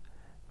Gunn,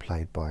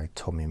 played by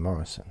Tommy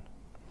Morrison,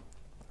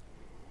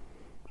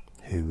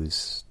 who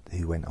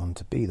went on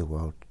to be a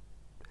world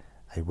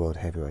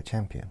heavyweight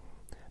champion,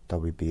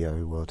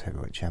 WBO world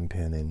heavyweight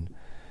champion in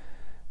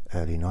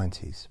early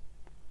 90s.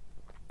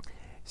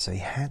 So he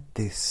had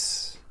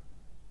this,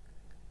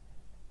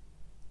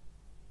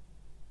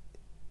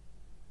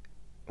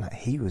 like,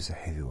 he was a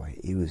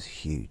heavyweight, he was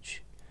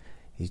huge.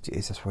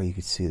 That's why you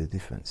could see the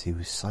difference. He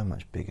was so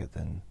much bigger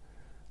than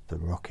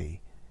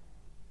Rocky,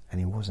 and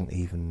he wasn't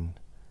even,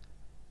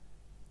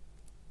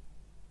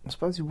 I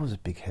suppose he was a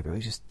big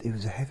heavyweight, he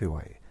was a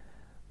heavyweight.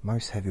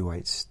 Most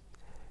heavyweights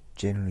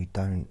generally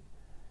they're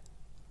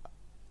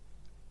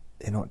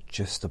not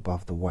just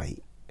above the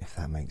weight, if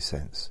that makes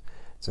sense.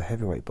 So a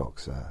heavyweight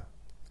boxer,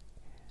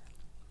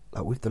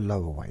 like with the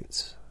lower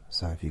weights,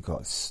 so if you've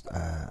got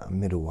a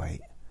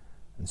middleweight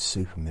and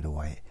super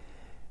middleweight,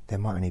 there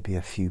might only be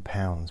a few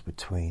pounds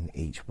between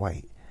each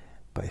weight,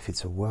 but if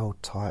it's a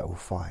world title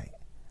fight,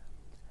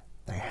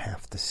 they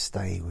have to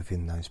stay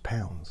within those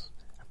pounds,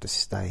 have to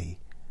stay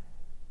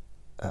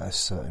at a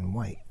certain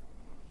weight.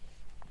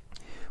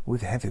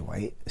 With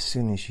heavyweight, as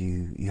soon as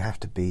you have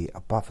to be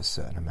above a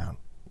certain amount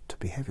to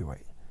be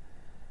heavyweight.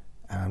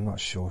 And I'm not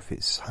sure if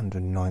it's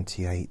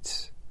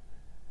 198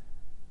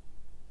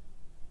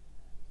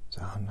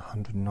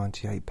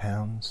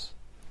 pounds,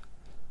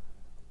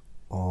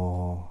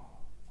 or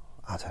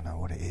I don't know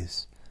what it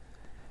is,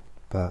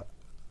 but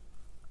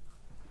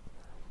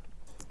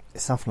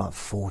it's something like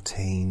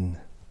 14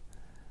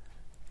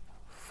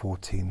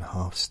 and a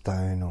half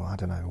stone, or I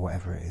don't know,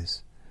 whatever it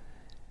is.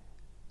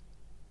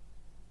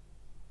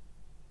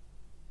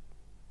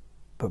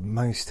 But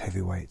most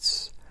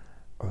heavyweights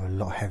are a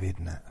lot heavier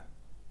than that.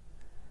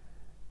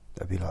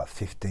 That'd be like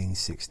 15,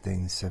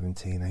 16,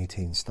 17,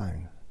 18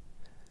 stone.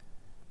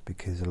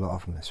 Because a lot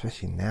of them,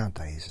 especially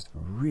nowadays,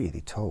 are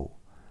really tall.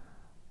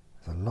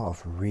 There's a lot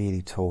of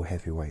really tall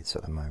heavyweights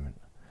at the moment.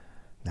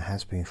 There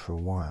has been for a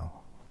while.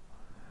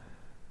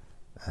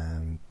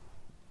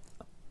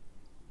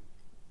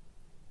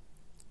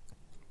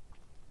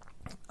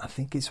 I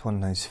think it's one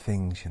of those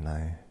things,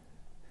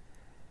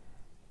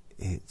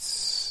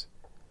 it's,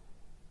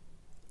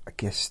 I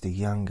guess, the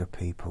younger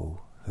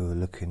people who are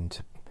looking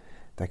to,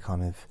 they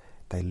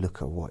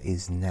look at what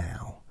is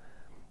now,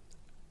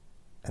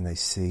 and they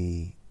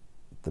see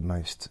the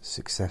most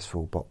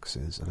successful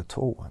boxers are the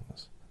tall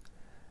ones.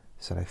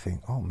 So they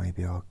think, oh,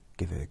 maybe I'll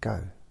give it a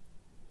go.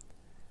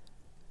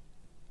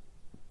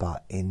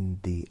 But in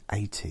the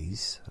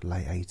 80s,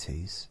 late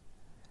 80s,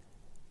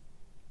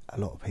 a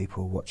lot of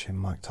people were watching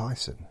Mike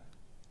Tyson,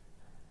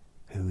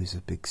 who was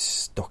a big,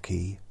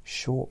 stocky,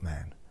 short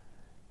man.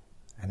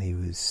 And he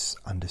was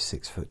under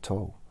 6 foot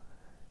tall.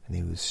 And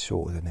he was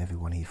shorter than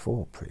everyone he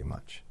fought, pretty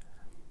much.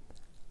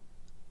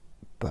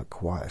 But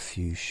quite a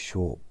few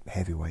short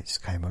heavyweights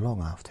came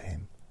along after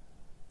him,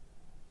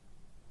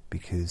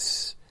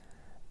 because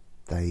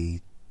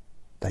they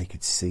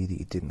could see that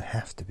he didn't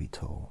have to be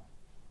tall.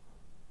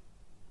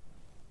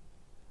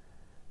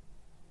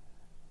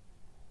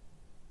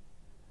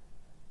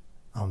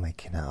 I'm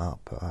making that up,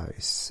 but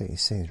it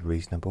seems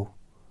reasonable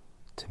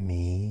to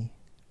me.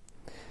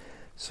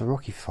 So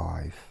Rocky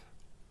 5,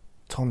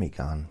 Tommy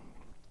Gunn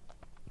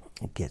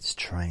gets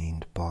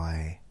trained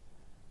by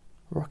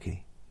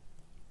Rocky.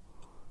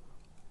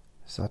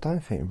 So I don't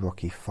think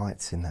Rocky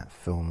fights in that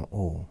film at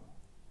all.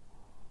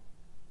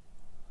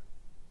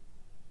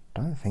 I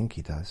don't think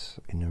he does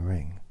in the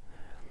ring.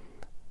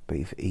 But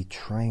if he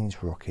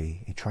trains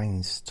Rocky, he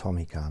trains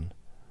Tommy Gunn,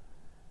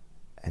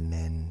 and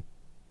then,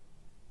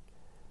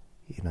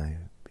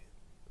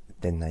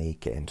 then they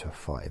get into a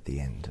fight at the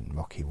end, and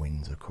Rocky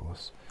wins, of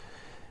course.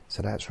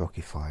 So that's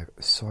Rocky 5.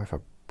 Sorry if I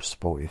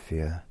spoiled it for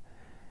you,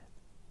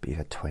 but you've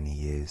had 20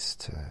 years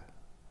to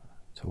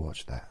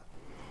watch that.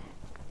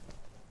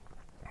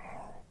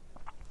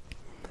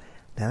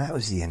 Now that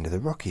was the end of the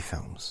Rocky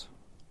films.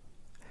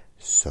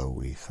 So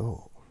we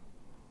thought.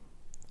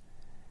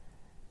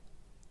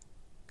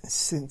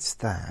 Since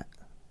that,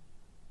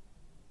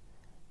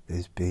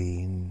 there's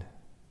been,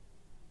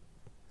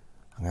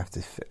 I'm going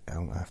to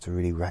have to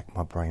really rack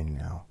my brain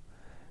now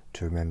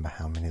to remember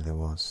how many there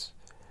was.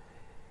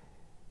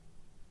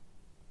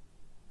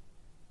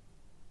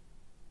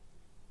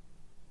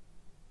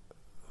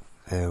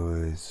 there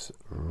was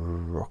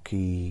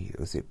Rocky,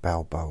 was it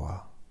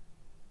Balboa?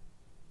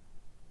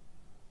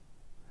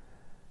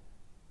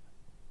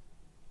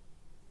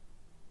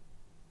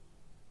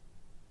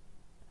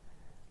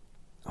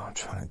 I'm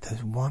trying to,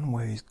 there's one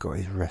where he's got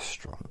his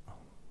restaurant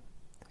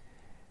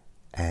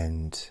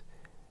and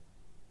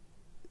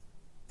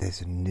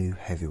there's a new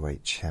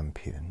heavyweight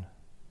champion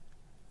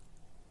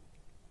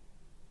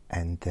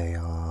and they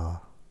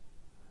are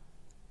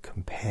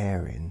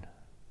comparing,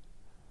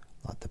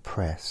 like the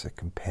press are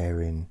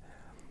comparing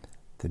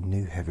the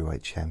new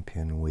heavyweight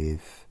champion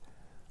with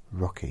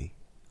Rocky,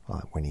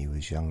 like when he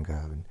was younger,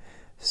 and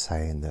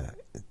saying that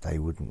he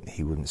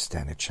wouldn't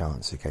stand a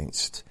chance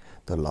against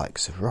the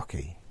likes of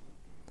Rocky.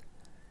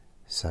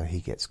 So he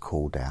gets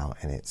called out,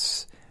 and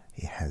it's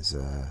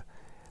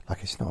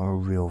not a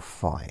real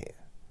fight.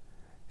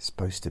 It's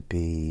supposed to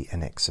be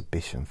an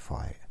exhibition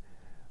fight,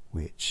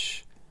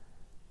 which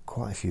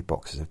quite a few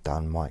boxers have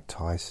done. Mike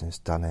Tyson's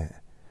done it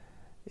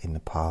in the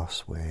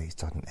past, where he's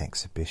done an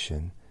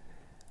exhibition,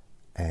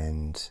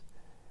 and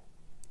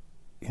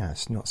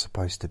it's not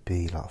supposed to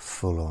be like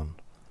full on.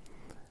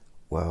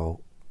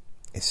 Well,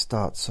 it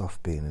starts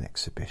off being an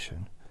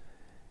exhibition,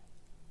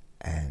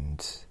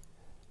 and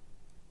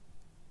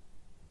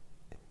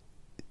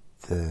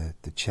the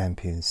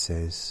champion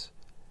says,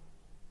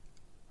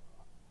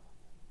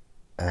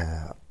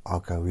 I'll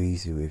go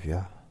easy with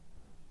you.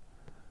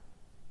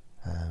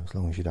 As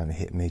long as you don't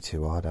hit me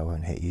too hard, I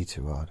won't hit you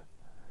too hard.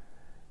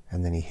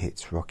 And then he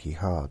hits Rocky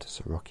hard,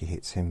 so Rocky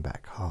hits him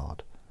back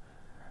hard.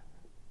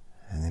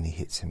 And then he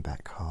hits him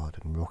back hard,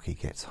 and Rocky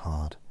gets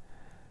hard.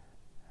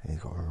 And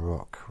he's got a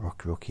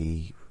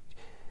Rocky.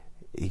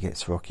 He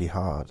gets Rocky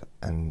hard,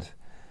 and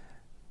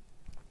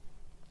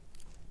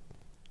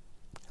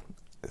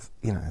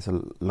there's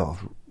a lot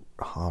of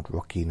hard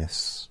rocking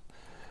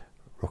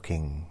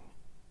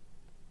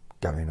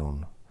going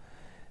on,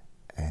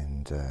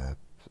 and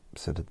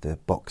so that the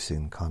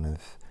boxing kind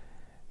of,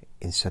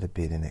 instead of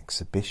being an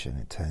exhibition,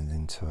 it turns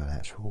into an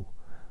actual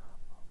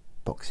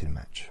boxing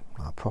match,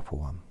 like a proper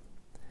one.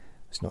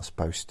 It's not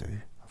supposed to.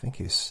 I think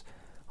it's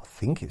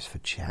for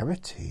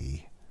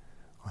charity.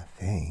 I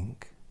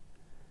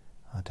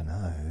don't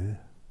know.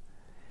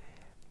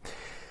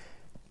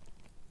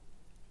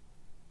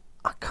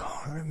 I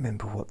can't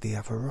remember what the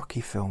other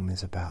Rocky film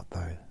is about,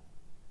 though.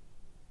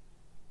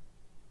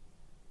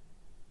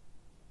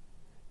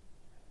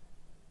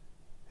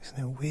 Isn't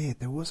it weird?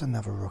 There was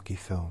another Rocky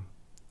film,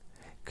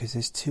 because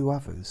there's two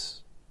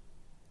others.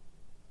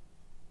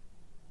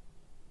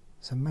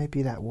 So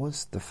maybe that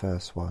was the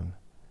first one.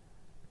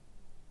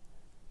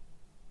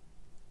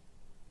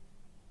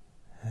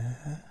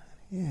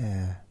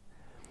 Yeah.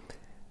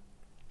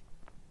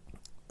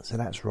 So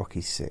that's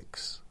Rocky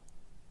 6.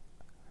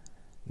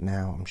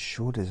 Now, I'm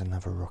sure there's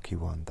another Rocky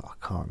one that I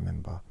can't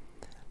remember.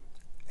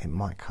 It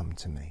might come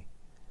to me.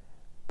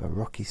 But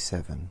Rocky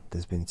 7,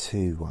 there's been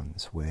two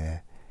ones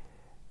where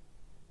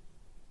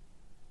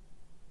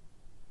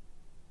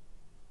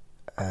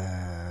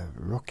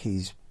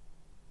Rocky's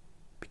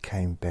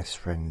became best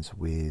friends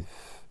with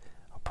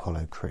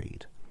Apollo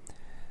Creed.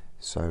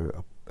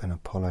 So, and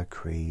Apollo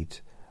Creed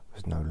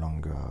was no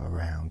longer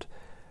around.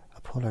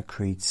 Apollo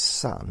Creed's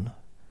son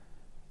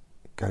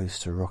goes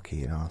to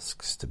Rocky and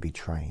asks to be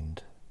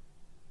trained.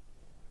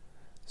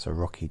 So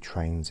Rocky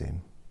trains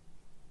him.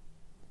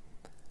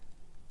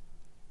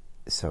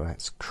 So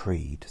that's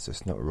Creed. So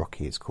it's not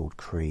Rocky, it's called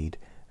Creed,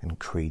 and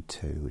Creed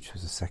 2, which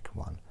was the second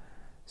one.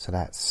 So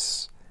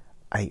that's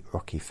 8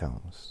 Rocky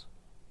films.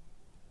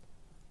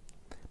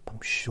 But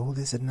I'm sure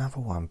there's another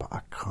one, but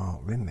I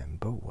can't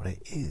remember what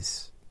it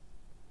is.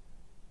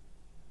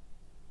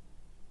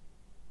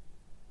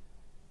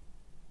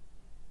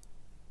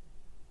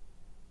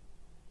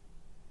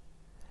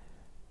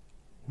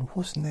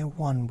 Wasn't there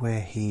one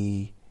where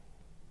he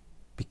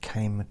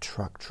became a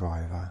truck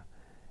driver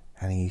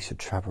and he used to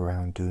travel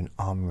around doing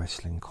arm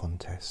wrestling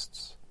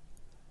contests?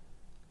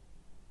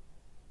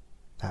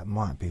 That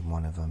might be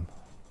one of them.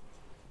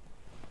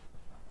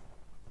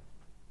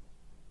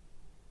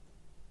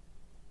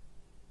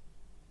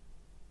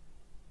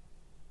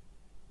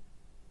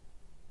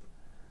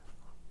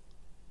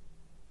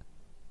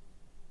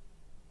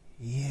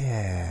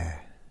 Yeah.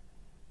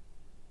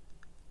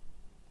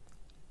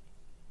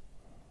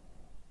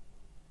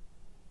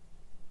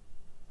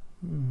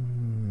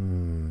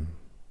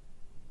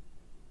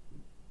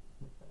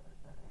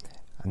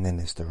 And then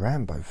there's the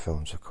Rambo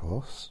films, of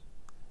course.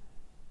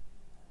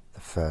 The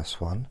first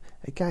one,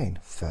 again,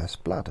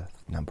 First Blood,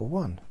 number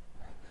 1.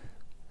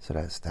 So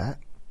that's that.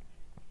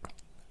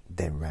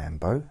 Then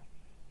Rambo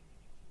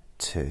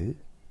 2.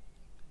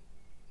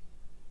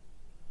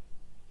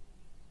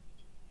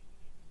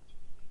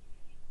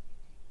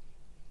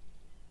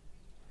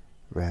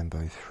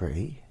 Rambo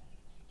 3.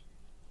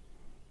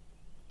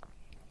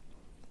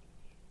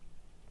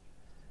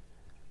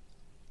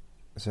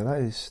 So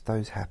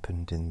those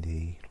happened in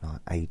the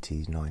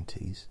 80s,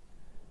 90s.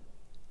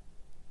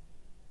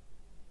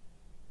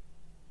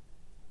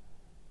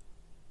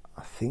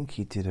 I think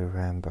he did a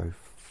Rambo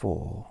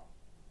 4,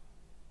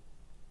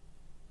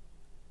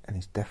 and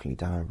he's definitely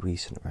done a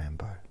recent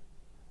Rambo,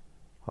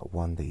 like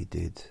one that he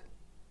did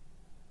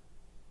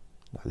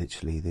like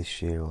literally this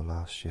year or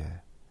last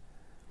year.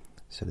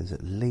 So there's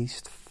at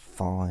least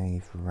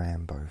 5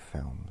 Rambo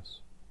films.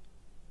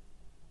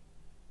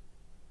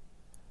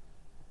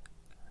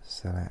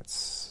 So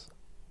that's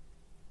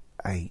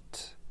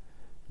 8,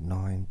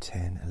 9,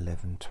 10,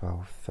 11,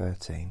 12,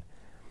 13.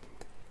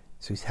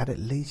 So he's had at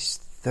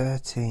least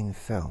 13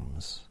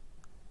 films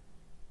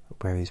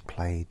where he's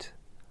played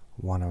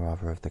one or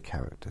other of the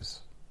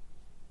characters.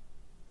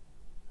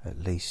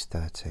 At least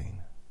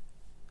 13.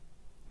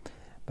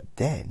 But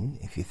then,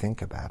 if you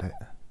think about it,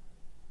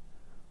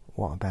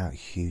 what about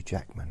Hugh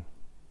Jackman?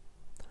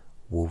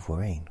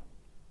 Wolverine.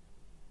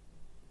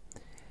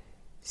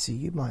 So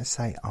you might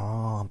say,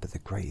 but the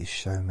greatest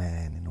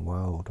showman in the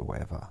world or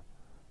whatever.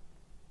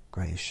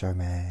 Greatest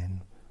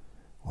showman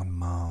on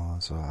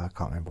Mars, or I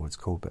can't remember what it's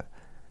called, but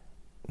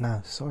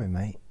no, sorry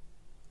mate,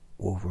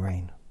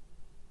 Wolverine.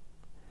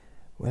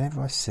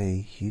 Whenever I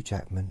see Hugh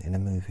Jackman in a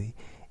movie,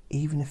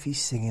 even if he's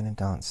singing and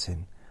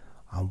dancing,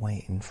 I'm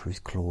waiting for his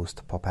claws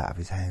to pop out of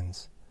his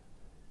hands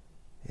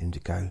and to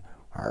go,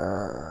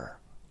 "Arr,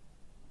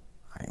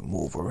 I'm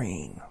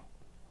Wolverine."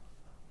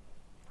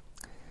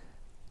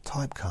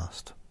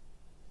 Typecast.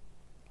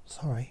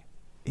 Sorry,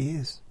 he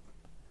is.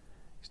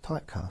 He's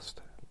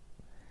typecast.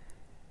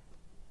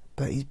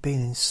 But he's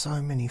been in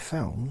so many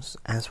films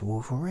as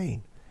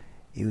Wolverine.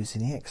 He was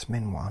in the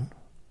X-Men one.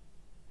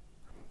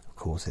 Of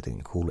course, they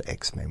didn't call it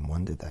X-Men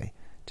 1, did they?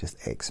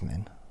 Just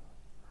X-Men.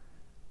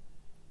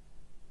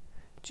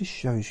 Just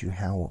shows you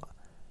how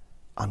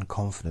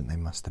unconfident they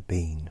must have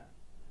been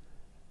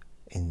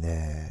in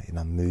their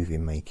movie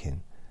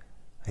making.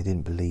 They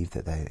didn't believe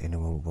that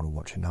anyone would want to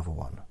watch another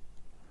one,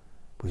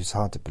 which is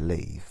hard to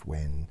believe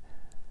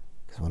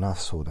because when I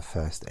saw the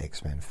first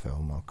X-Men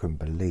film, I couldn't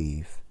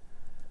believe.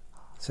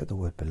 I said the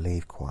word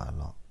believe quite a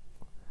lot.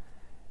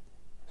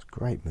 It was a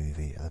great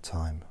movie at the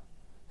time.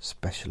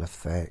 Special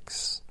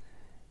effects.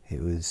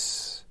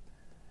 It's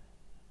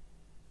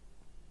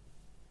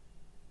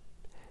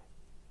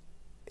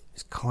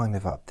kind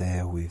of up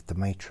there with The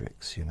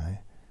Matrix,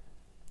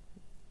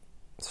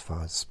 as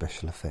far as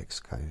special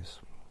effects goes.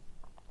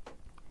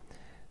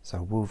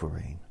 So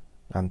Wolverine.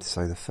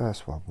 So the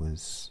first one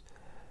was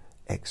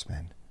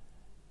X-Men.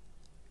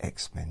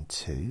 X-Men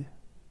 2.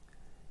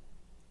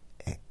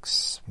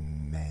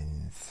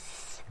 X-Men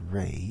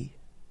 3,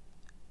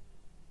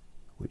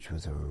 which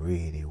was a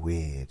really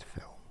weird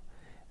film.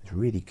 It was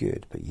really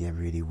good, but yeah,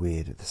 really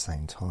weird at the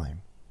same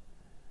time.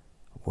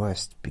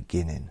 Worst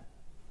beginning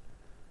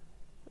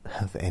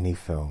of any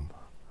film.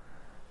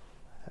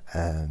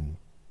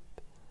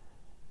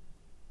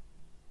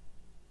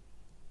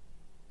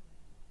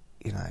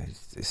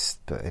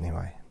 But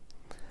anyway.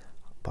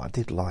 But I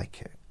did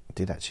like it. I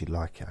did actually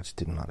like it. I just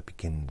didn't like the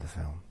beginning of the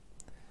film.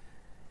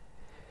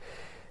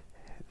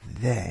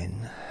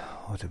 Then,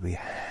 what do we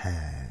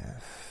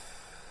have?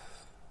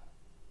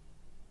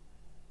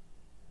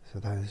 So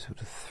those were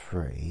the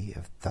 3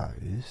 of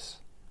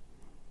those.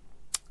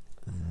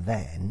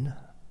 Then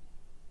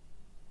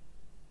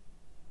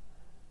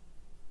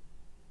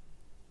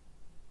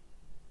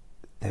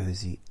there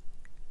was the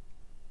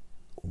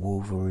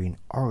Wolverine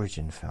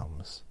origin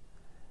films.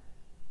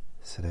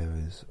 So there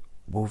was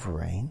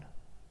Wolverine,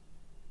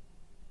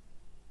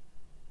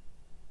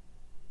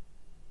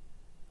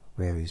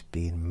 where he's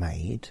being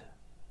made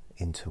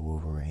into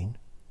Wolverine.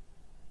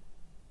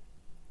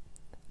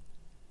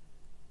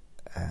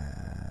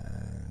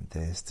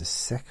 There's the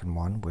second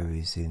one where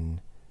he's in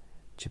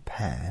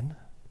Japan.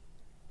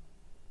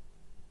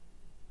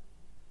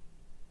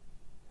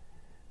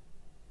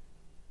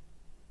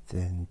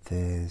 Then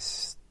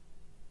there's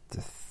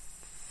the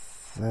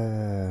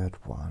third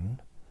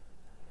one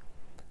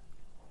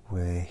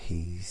where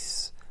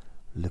he's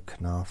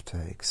looking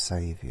after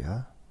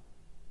Xavier.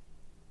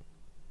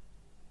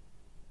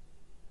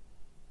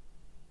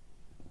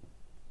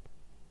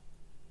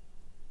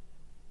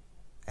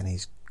 And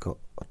he's got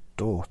a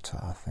daughter,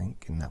 I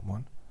think, in that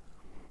one.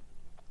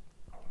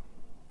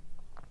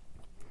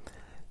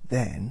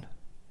 Then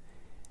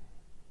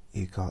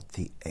you got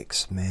the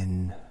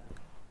X-Men,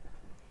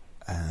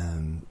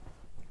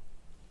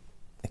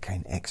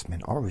 again,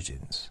 X-Men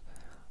Origins,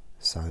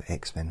 so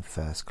X-Men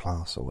First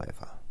Class or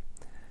whatever.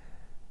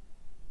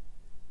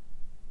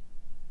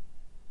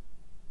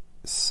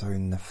 So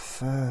in the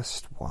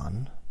first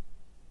one,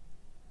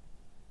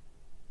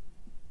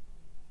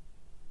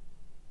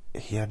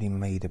 he only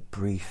made a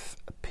brief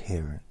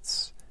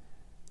appearance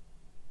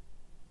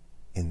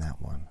in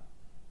that one.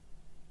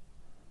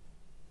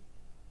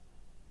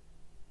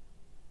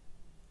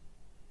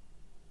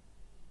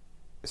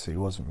 So he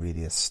wasn't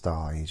really a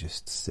star, he was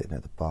just sitting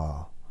at the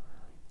bar.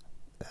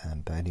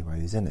 But anyway,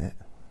 he was in it.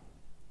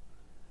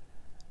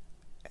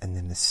 And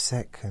then the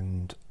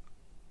second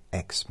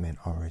X-Men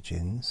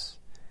Origins,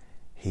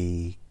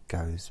 he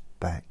goes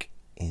back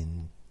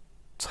in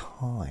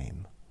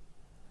time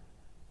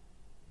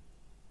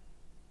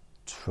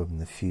from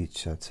the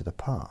future to the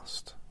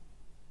past.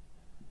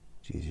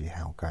 It's usually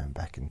how going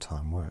back in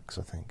time works,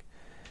 I think.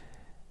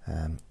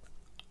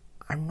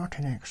 I'm not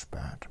an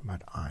expert,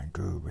 but I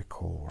do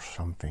recall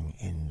something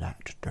in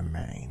that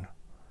domain.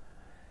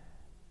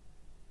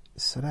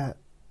 So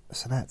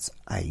that's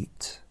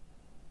 8.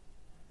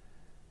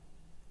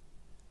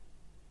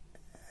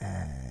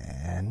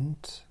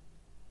 And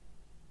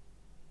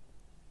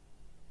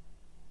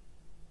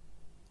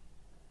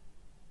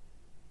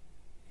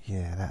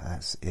yeah,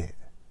 that's it.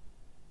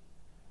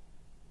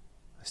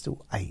 There's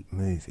still 8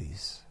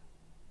 movies.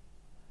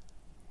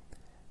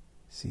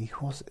 See,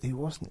 he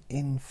wasn't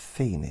in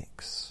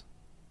Phoenix.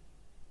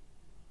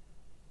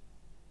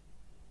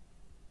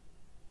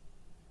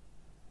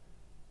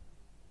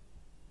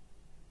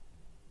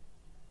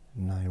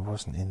 No, he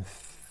wasn't in.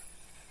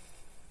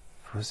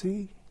 Was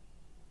he?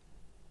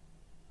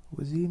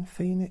 Was he in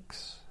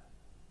Phoenix?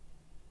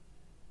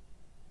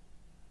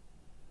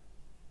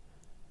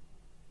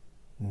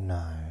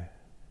 No.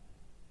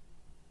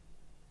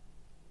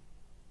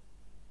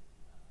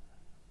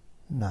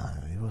 No,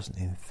 he wasn't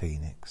in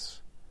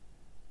Phoenix.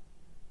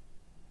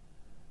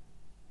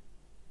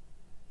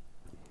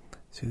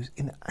 So he was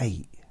in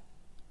 8.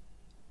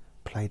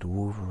 Played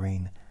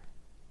Wolverine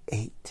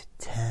 8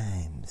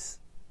 times,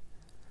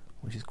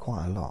 which is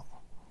quite a lot.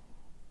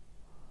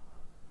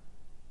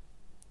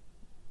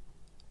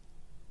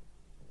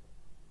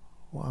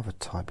 What other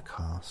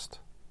typecast?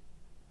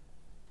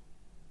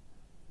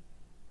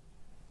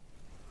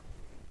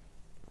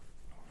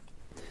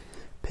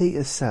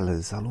 Peter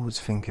Sellers. I'll always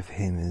think of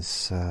him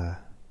as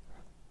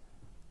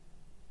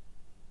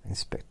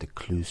Inspector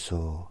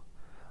Clouseau.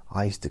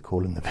 I used to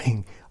call him the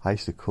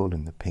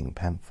Pink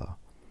Panther.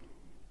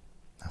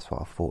 That's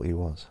what I thought he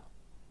was,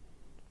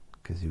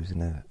 because he was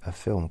in a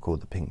film called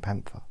The Pink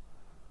Panther.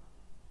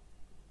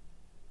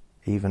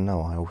 Even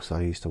though I also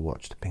used to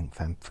watch the Pink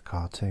Panther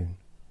cartoon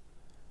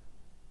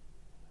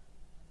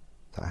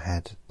that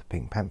had the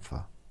Pink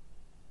Panther.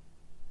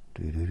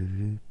 Do do do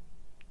do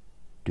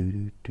do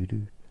do do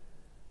do.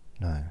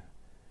 No.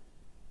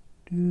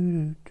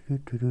 Do do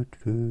do do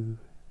do.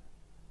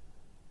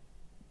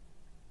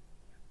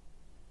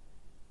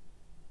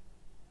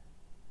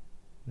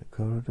 The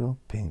corridor,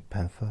 Pink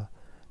Panther,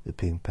 the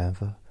Pink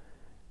Panther.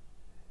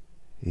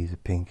 He's a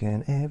pink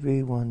and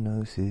everyone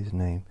knows his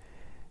name.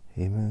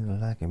 He moves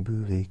like a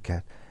bully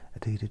cat.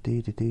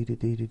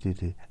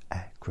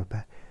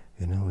 Acrobat.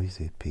 You know he's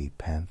a Pink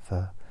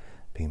Panther,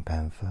 Pink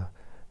Panther.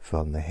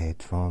 From the head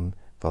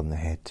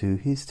to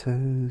his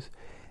toes.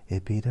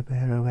 It'd be the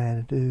better way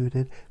to do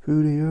that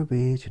through the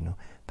original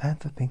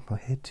Panther Pink from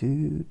head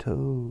to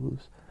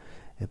toes.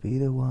 It'd be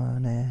the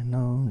one and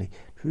only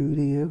through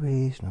the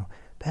original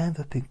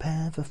Panther Pink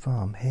Panther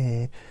from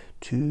head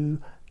to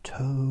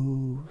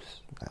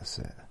toes. That's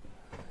it.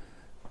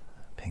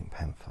 Pink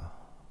Panther.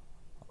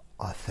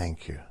 I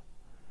thank you.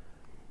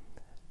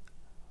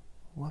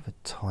 What other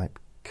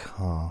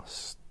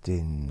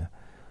typecasting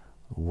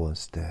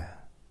was there?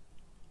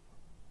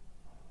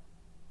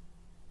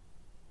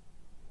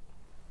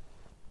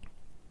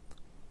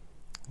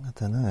 I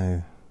don't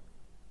know.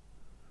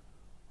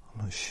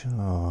 I'm not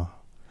sure.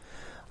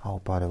 Oh,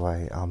 by the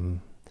way, I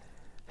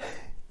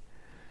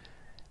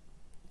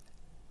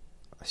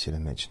should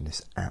have mentioned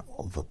this at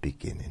the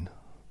beginning.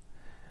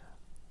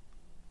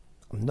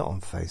 I'm not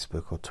on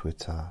Facebook or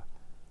Twitter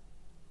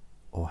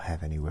or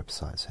have any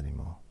websites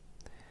anymore.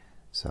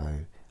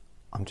 So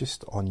I'm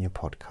just on your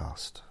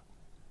podcast.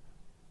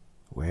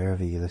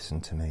 Wherever you listen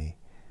to me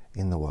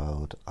in the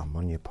world, I'm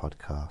on your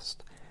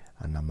podcast,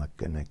 and I'm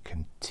going to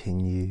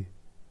continue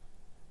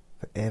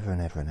forever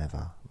and ever and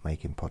ever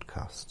making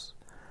podcasts,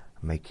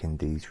 making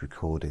these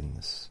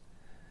recordings.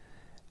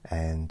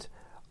 And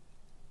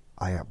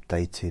I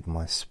updated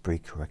my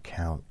Spreaker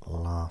account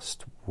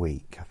last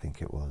week, I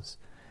think it was,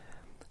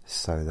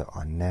 so that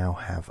I now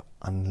have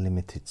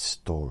unlimited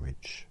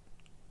storage.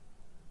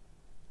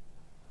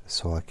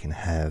 So I can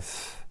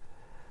have,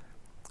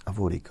 I've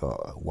already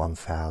got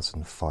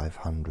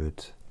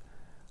 1,500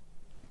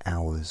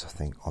 hours, I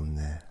think, on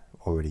there,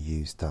 already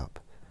used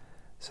up.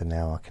 So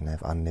now I can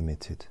have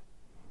unlimited.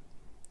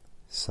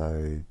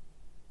 So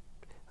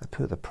I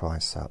put the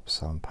price up,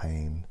 so I'm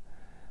paying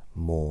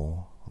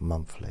more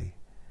monthly,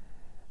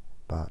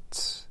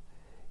 but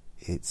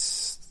it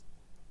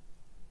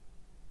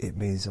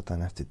means I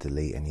don't have to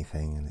delete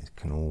anything, and it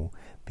can all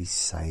be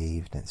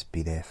saved, and it's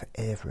be there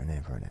forever and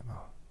ever and ever.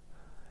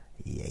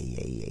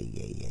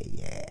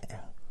 Yeah.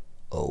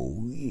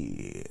 Oh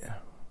yeah.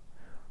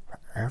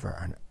 Forever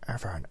and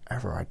ever and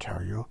ever, I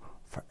tell you,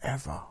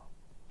 forever.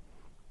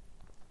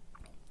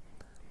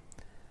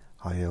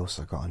 I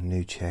also got a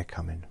new chair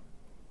coming,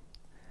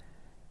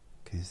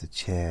 because the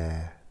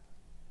chair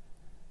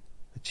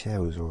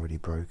was already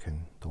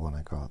broken, the one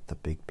I got, the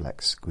big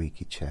black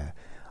squeaky chair.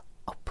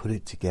 I put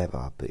it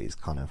together, but it's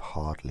kind of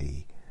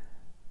hardly,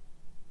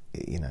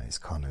 it's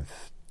kind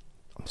of,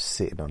 I'm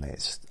sitting on it,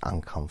 it's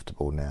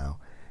uncomfortable now,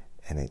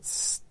 and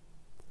it's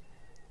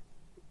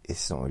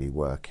not really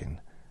working.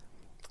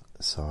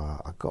 So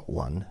I got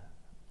one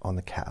on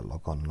the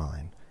catalogue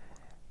online.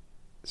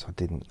 So I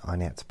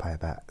only had to pay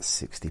about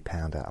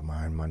 £60 out of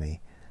my own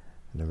money,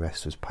 and the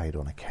rest was paid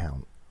on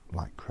account,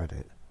 like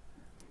credit.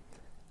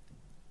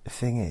 the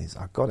thing is,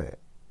 I got it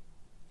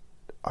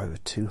over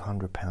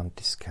 £200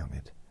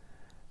 discounted,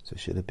 so it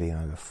should have been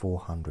over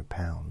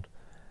 £400,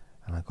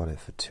 and I got it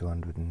for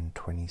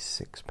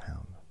 £226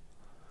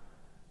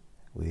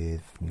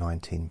 with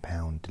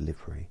 £19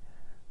 delivery.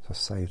 So I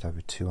saved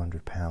over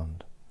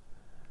 £200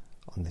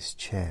 on this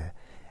chair,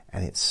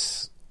 and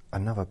it's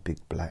another big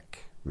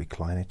black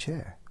recliner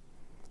chair,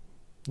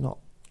 not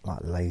like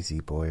Lazy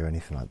Boy or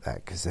anything like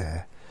that, because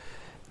they're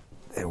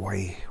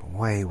way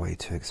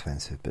too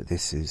expensive. But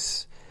this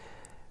is,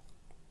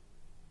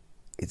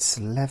 it's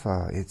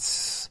leather,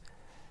 it's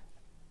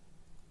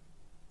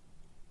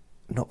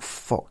not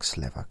fox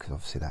leather, because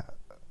obviously that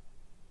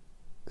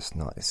it's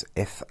not, it's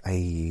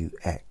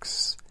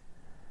FAUX,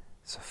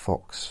 it's a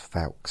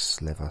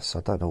fox leather, so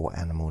I don't know what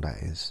animal that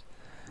is,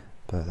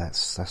 but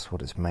that's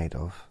what it's made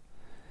of.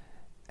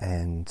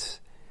 And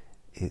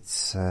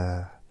it's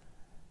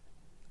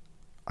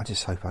I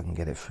just hope I can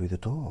get it through the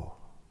door,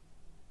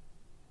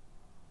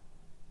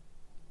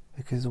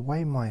 because the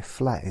way my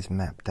flat is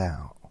mapped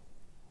out,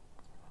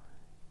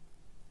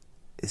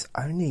 it's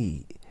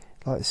only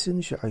like as soon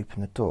as you open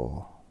the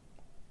door,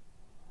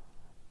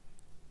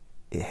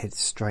 it heads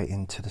straight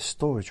into the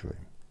storage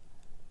room.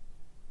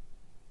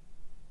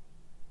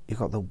 You've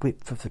got the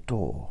width of the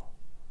door,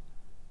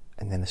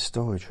 and then the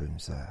storage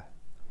room's there.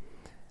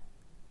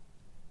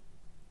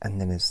 And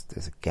then there's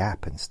a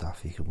gap and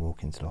stuff, you can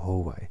walk into the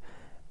hallway.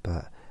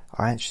 But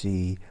I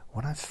actually,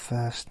 when I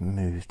first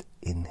moved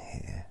in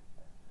here,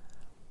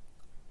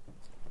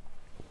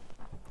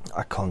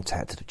 I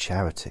contacted a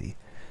charity.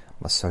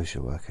 My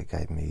social worker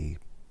gave me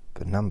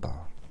the number,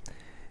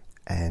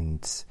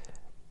 and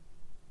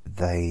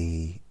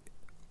they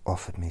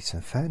offered me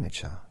some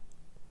furniture,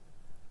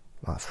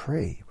 like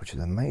free, which is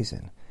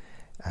amazing.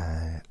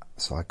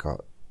 So I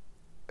got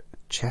a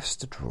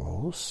chest of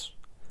drawers,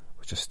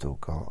 which I still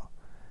got,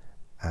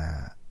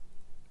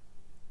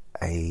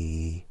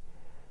 a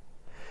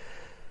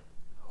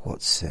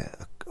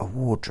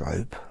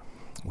wardrobe,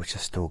 which I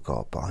still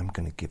got, but I'm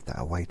going to give that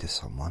away to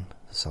someone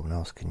so someone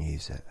else can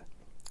use it,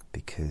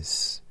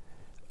 because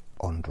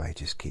Andre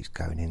just keeps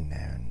going in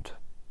there and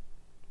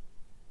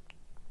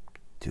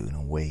doing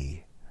a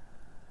wee.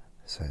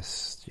 So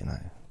it's, you know,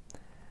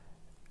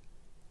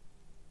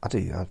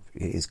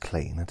 it is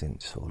clean. I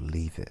didn't sort of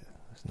leave it.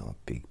 There's not a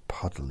big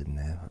puddle in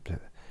there,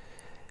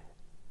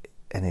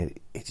 and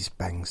it just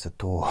bangs the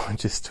door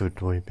just to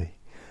annoy me.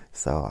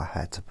 So I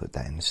had to put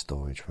that in the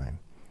storage room.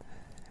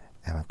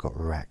 And I've got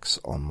racks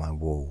on my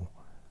wall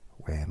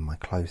where my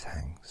clothes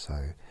hang, so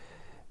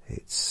I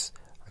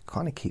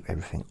kind of keep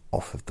everything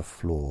off of the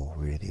floor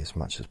really as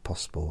much as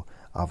possible,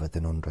 other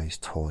than Andre's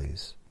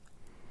toys.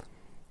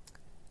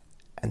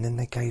 And then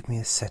they gave me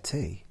a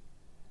settee,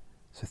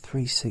 so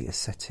 3-seater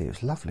settee. It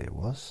was lovely, it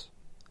was.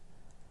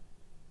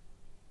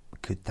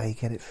 Could they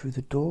get it through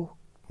the door?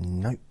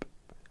 Nope.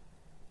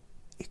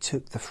 He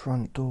took the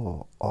front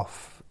door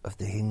off of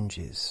the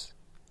hinges.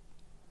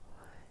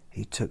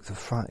 He took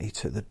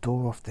the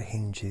door off the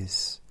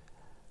hinges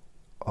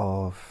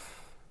of...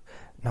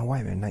 No,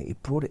 wait a minute, Nate, he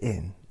brought it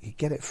in. He could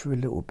get it through a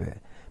little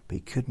bit, but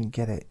he couldn't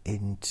get it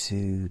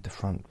into the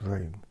front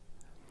room.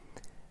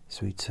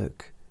 So he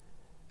took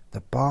the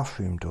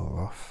bathroom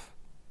door off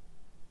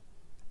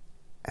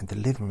and the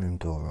living room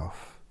door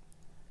off.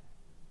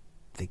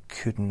 They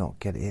could not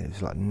get it in. It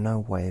was like no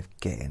way of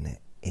getting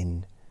it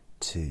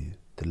into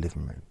the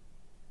living room.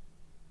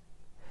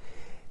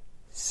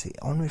 See,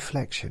 on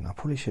reflection, I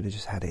probably should have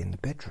just had it in the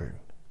bedroom.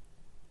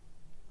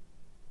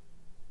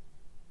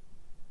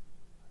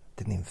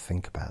 Didn't even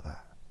think about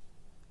that.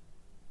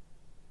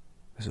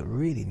 It was a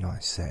really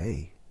nice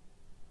settee,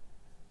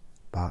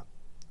 but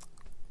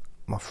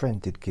my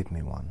friend did give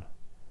me one.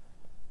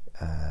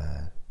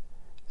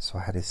 So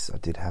I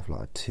did have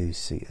like a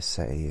 2-seater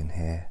settee in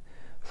here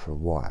for a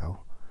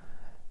while,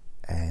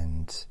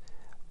 and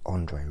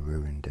Andre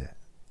ruined it.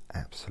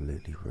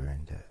 Absolutely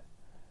ruined it.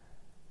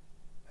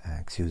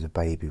 Because he was a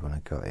baby when I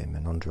got him,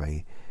 and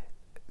Andre,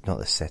 not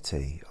the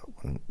settee,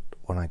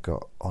 when I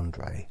got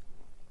Andre,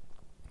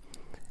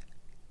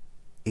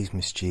 he's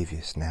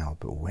mischievous now,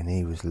 but when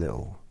he was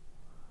little,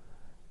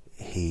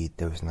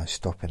 there was no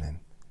stopping him.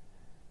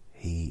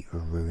 He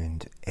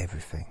ruined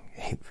everything.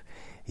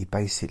 He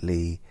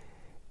basically,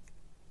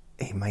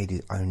 he made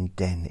his own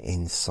den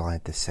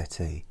inside the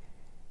settee.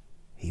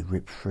 He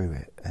ripped through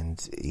it,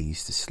 and he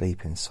used to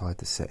sleep inside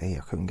the settee.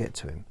 I couldn't get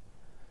to him.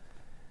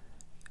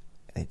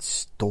 It'd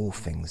store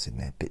things in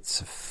there,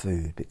 bits of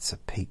food, bits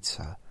of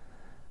pizza,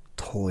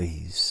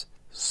 toys,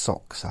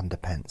 socks,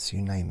 underpants,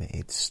 you name it,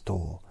 it'd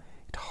store.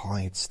 It'd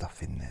hide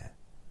stuff in there.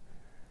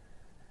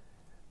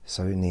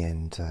 So in the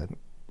end,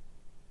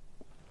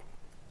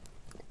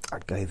 I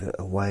gave it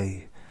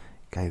away,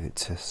 gave it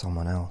to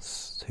someone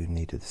else who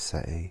needed the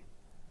settee.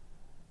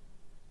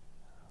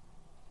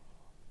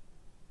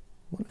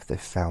 What if they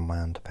found my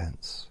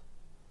underpants?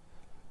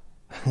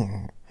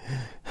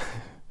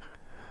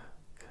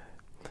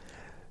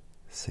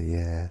 So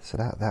yeah, so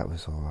that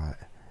was all right.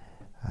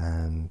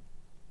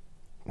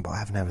 But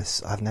I've never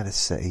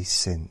settee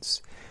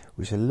since,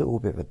 which is a little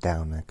bit of a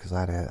downer because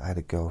I had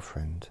a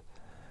girlfriend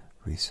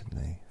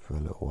recently for a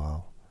little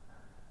while.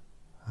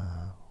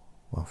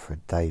 Well, for a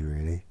day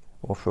really,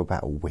 or for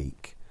about a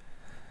week.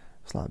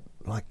 It's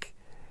like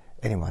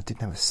anyway, I didn't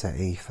have a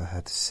settee for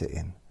her to sit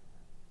in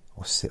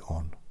or sit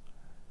on,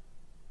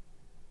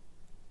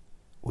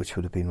 which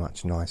would have been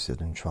much nicer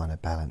than trying to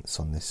balance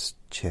on this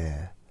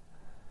chair.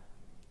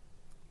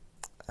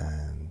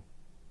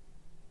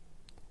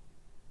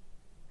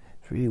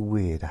 It's really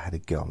weird.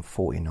 I'm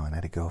 49, I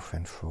had a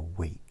girlfriend for a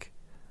week.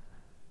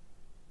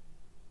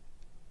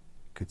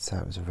 Could say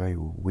it was a very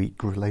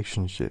weak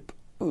relationship.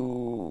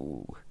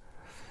 Ooh.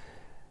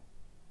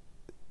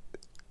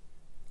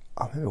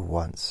 I remember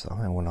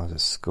when I was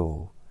at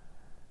school,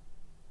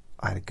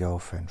 I had a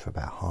girlfriend for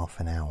about half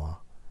an hour.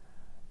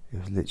 It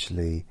was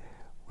literally,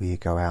 will you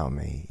go out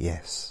with me?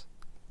 Yes.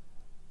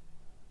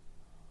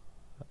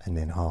 And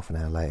then half an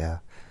hour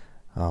later,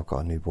 oh, I've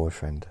got a new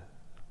boyfriend.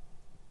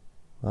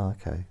 Oh,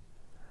 okay.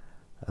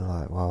 I'm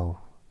like,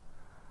 well,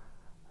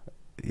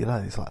 you know,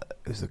 it's like,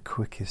 it was the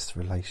quickest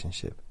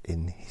relationship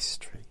in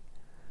history.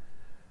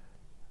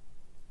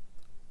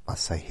 I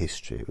say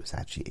history, it was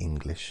actually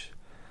English,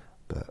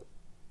 but,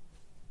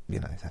 you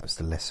know, that was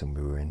the lesson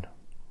we were in.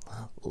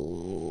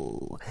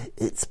 Oh,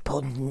 it's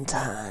pun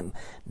time.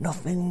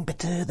 Nothing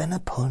better than a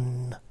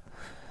pun.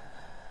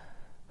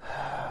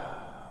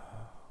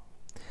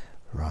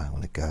 Right, I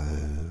want to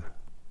go.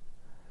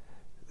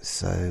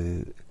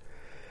 So,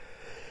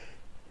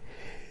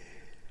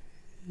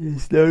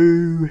 there's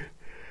no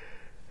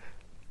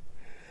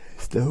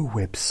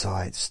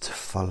websites to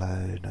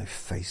follow, no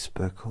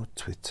Facebook or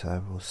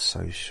Twitter or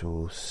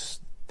social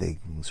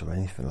things or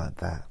anything like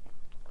that.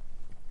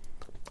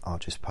 I'll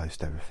just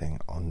post everything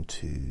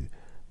onto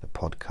the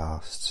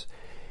podcasts.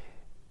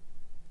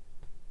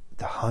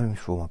 The home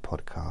for all my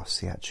podcasts,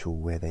 the actual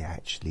where they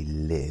actually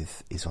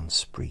live, is on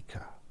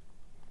Spreaker.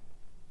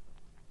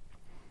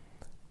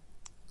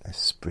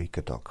 That's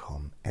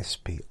Spreaker.com,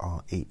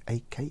 Spreaker.com.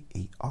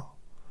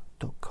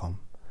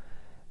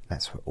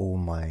 That's where all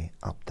my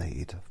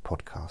updated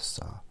podcasts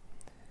are.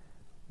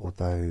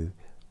 Although,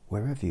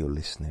 wherever you're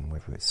listening,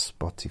 whether it's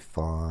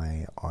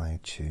Spotify,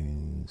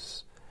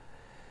 iTunes,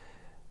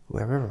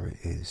 wherever it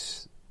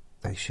is,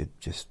 they should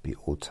just be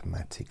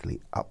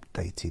automatically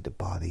updated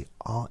by the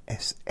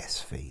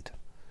RSS feed.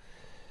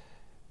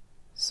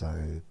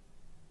 So,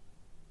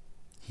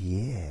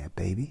 yeah,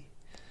 baby.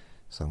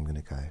 So I'm going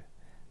to go.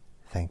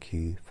 Thank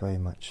you very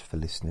much for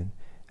listening.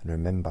 And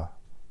remember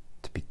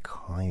to be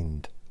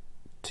kind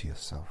to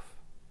yourself.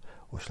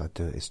 Or shall I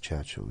do it as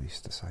Churchill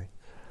used to say?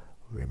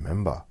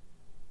 Remember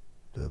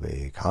to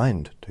be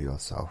kind to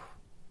yourself.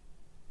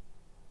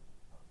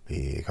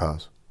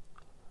 Because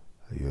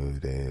you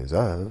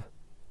deserve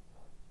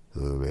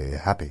to be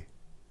happy.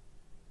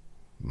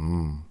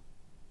 I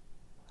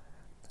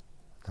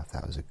thought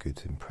that was a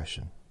good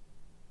impression.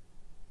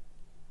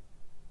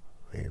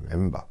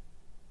 Remember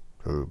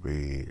to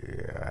be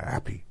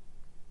happy.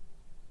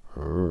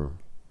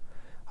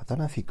 I don't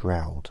know if he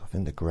growled. I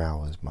think the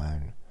growl was my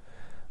own.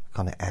 I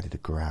kind of added a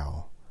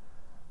growl.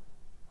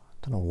 I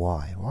don't know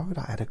why. Why would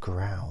I add a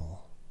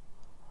growl?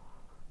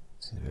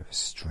 It's a bit of a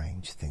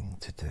strange thing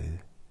to do.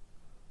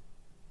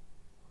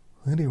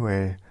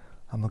 Anyway,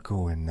 I'm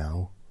a-going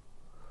now.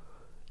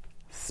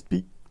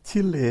 Speak to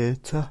you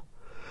later.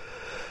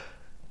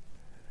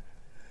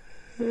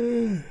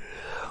 And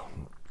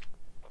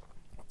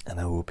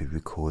I will be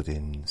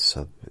recording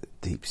some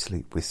Deep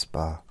Sleep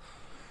Whisper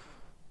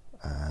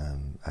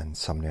and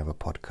some of the other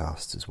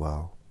podcasts as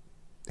well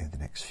in the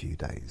next few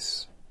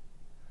days.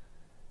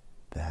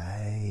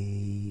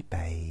 Bye.